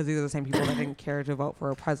 because these are the same people that didn't care to vote for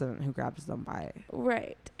a president who grabs them by.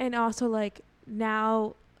 Right. And also like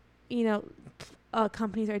now,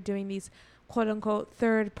 companies are doing these quote unquote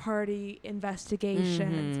third party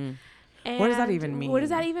investigations. What does that And even mean? What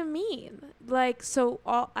does that even mean? Like, so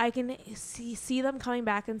I can see them coming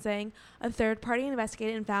back and saying a third party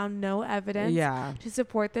investigated and found no evidence to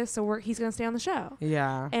support this, so he's going to stay on the show.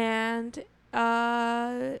 Yeah. And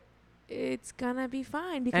it's gonna be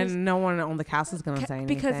fine because And no one on the cast is gonna say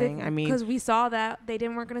anything. I mean, because we saw that they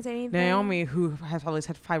weren't gonna say anything. Naomi, who has probably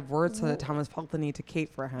said 5 words to Thomas, felt the need to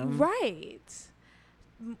cape for him. Right.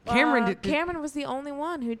 Cameron was the only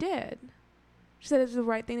one who did. She said it was the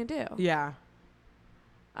right thing to do. Yeah.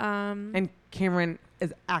 And Cameron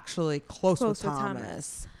is actually close with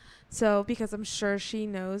Thomas. So, because I'm sure she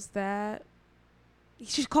knows that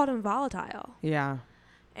she called him volatile. Yeah.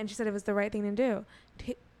 And she said it was the right thing to do.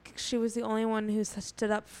 She was the only one who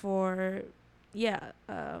stood up for,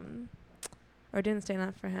 or didn't stand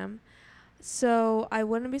up for him. So I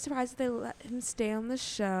wouldn't be surprised if they let him stay on the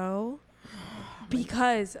show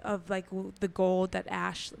because of like the gold that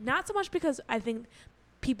Ash. Not so much because I think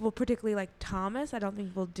people particularly like Thomas. I don't think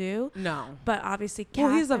people do. No. But obviously,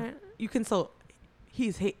 Catherine,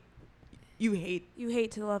 you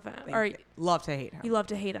hate to love him, or love to hate him. You love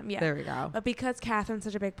to hate him, yeah. There we go. But because Catherine's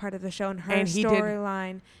such a big part of the show and her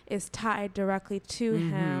storyline is tied directly to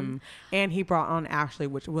him, and he brought on Ashley,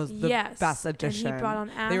 which was the best addition. And he brought on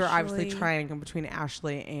Ashley. They were obviously trying between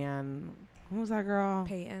Ashley and who was that girl?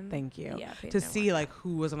 Peyton. Thank you. Yeah, Peyton, to see like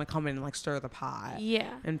who was gonna come in and like stir the pot. Yeah.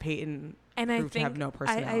 And Peyton. And I think to have no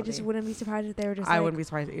personality. I just wouldn't be surprised if they were just. I wouldn't be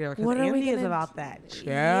surprised either because Andy is about that check.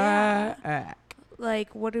 Yeah.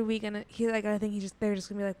 Like, what are we gonna? I think they're just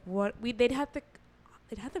gonna be like, what they'd have to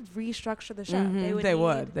restructure the show.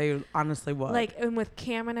 They honestly would. Like, and with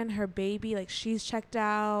Cameron and her baby, like she's checked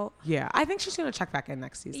out. Yeah, I think she's gonna check back in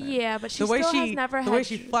next season. Yeah, but she has never. The way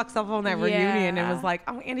she flexed up on that reunion and was like,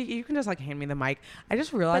 "Oh, Andy, you can just like hand me the mic." I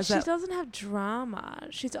just realized that she doesn't have drama.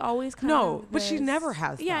 She's always kind of but she never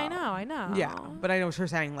has. Yeah, I know. Yeah, but I know what you're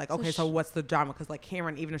saying. Like, okay, so what's the drama? Because like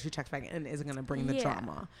Cameron, even if she checks back in, isn't gonna bring the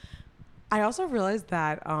drama. I also realized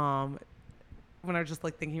that when I was just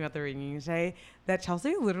like thinking about the reunion today, that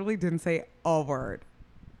Chelsea literally didn't say a word.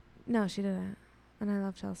 No, she didn't. And I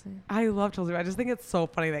love Chelsea. I love Chelsea. I just think it's so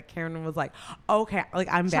funny that Karen was like, okay, like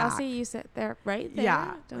I'm back. Chelsea, you sit there right there.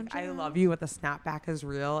 Yeah. Don't like, you I love you, but the snapback is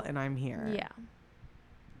real and I'm here. Yeah.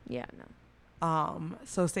 Yeah, no.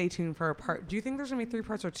 So stay tuned for a part. Do you think there's gonna be 3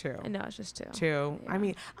 parts or 2? No, it's just 2. 2. Yeah. I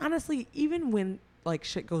mean, honestly, even when like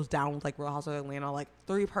shit goes down with like Real Housewives of Atlanta, like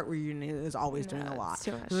 3-part reunion is always doing a lot.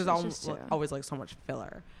 There's always like so much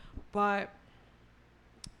filler. But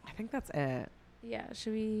I think that's it. Yeah.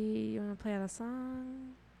 You want to play out a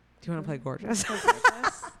song? Do you want to play Gorgeous?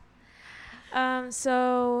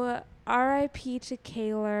 So R.I.P. to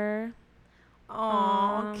Kaylor.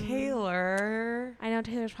 Aw, Kaylor. I know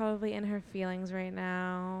Taylor's probably in her feelings right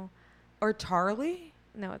now. Or Charlie?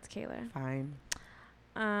 No, it's Kaylor. Fine.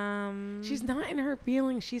 She's not in her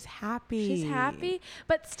feelings. She's happy. She's happy,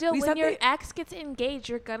 but still, when your ex gets engaged,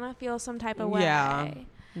 you're gonna feel some type of way.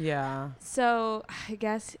 Yeah. So I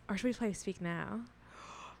guess, or should we play Speak Now?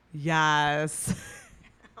 Yes.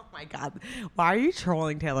 Oh my God, why are you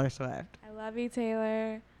trolling Taylor Swift? I love you,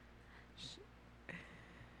 Taylor.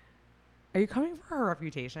 Are you coming for her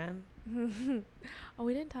reputation? Oh,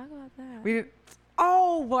 we didn't talk about that. We didn't.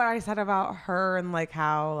 Oh, what I said about her and like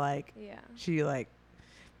how like she like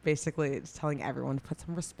basically is telling everyone to put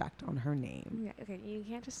some respect on her name. Yeah, okay, you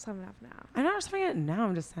can't just sum it up now. I'm not summing it now.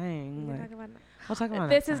 I'm just saying. We'll like, talk about it. We'll talk about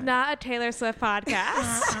this is not a Taylor Swift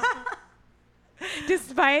podcast.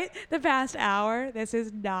 Despite the past hour, this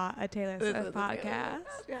is not a Taylor Swift podcast.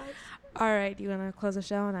 All right, do you want to close the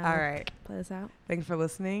show and I'll play this out? Thanks for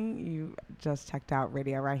listening. You just checked out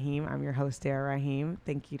Radio Raheem. I'm your host, Dara Raheem.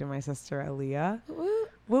 Thank you to my sister, Aaliyah.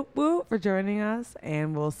 Whoop, whoop, for joining us.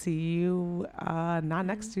 And we'll see you not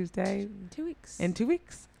next Tuesday. In 2 weeks. In 2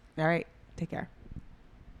 weeks. All right. Take care.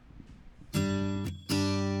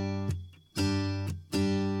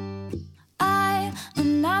 I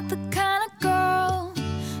am not the kind of girl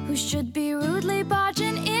who should be rudely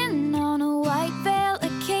barging in on a white veil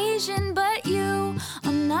occasion, but you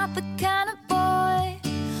are not the kind of boy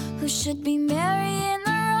who should be marrying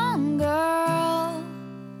the wrong girl.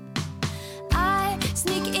 I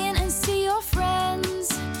sneak in and see your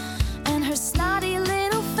friends and her snotty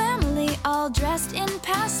little family all dressed in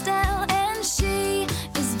pastel, and she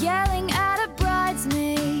is yelling at a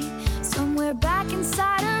bridesmaid somewhere back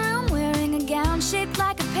inside a room wearing a gown shaped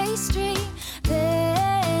like a pastry.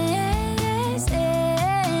 This is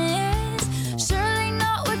surely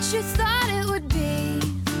not what you thought it would be.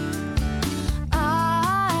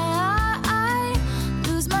 I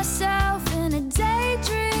lose myself in a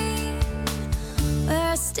daydream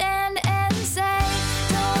where I stand and say,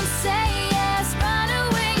 don't say yes, run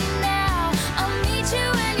away now. I'll meet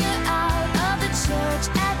you when you're out of the church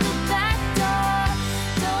at the back door.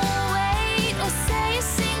 Don't wait or say a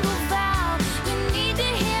single vow. You need to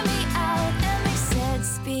hear me out. And they said,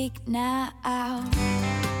 speak now.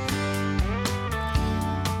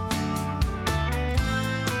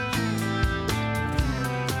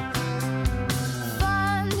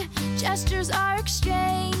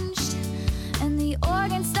 estranged, and the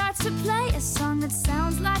organ starts to play a song that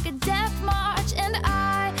sounds like a death march, and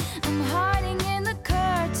I am hiding in the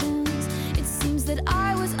curtains. It seems that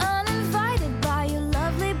I was uninvited.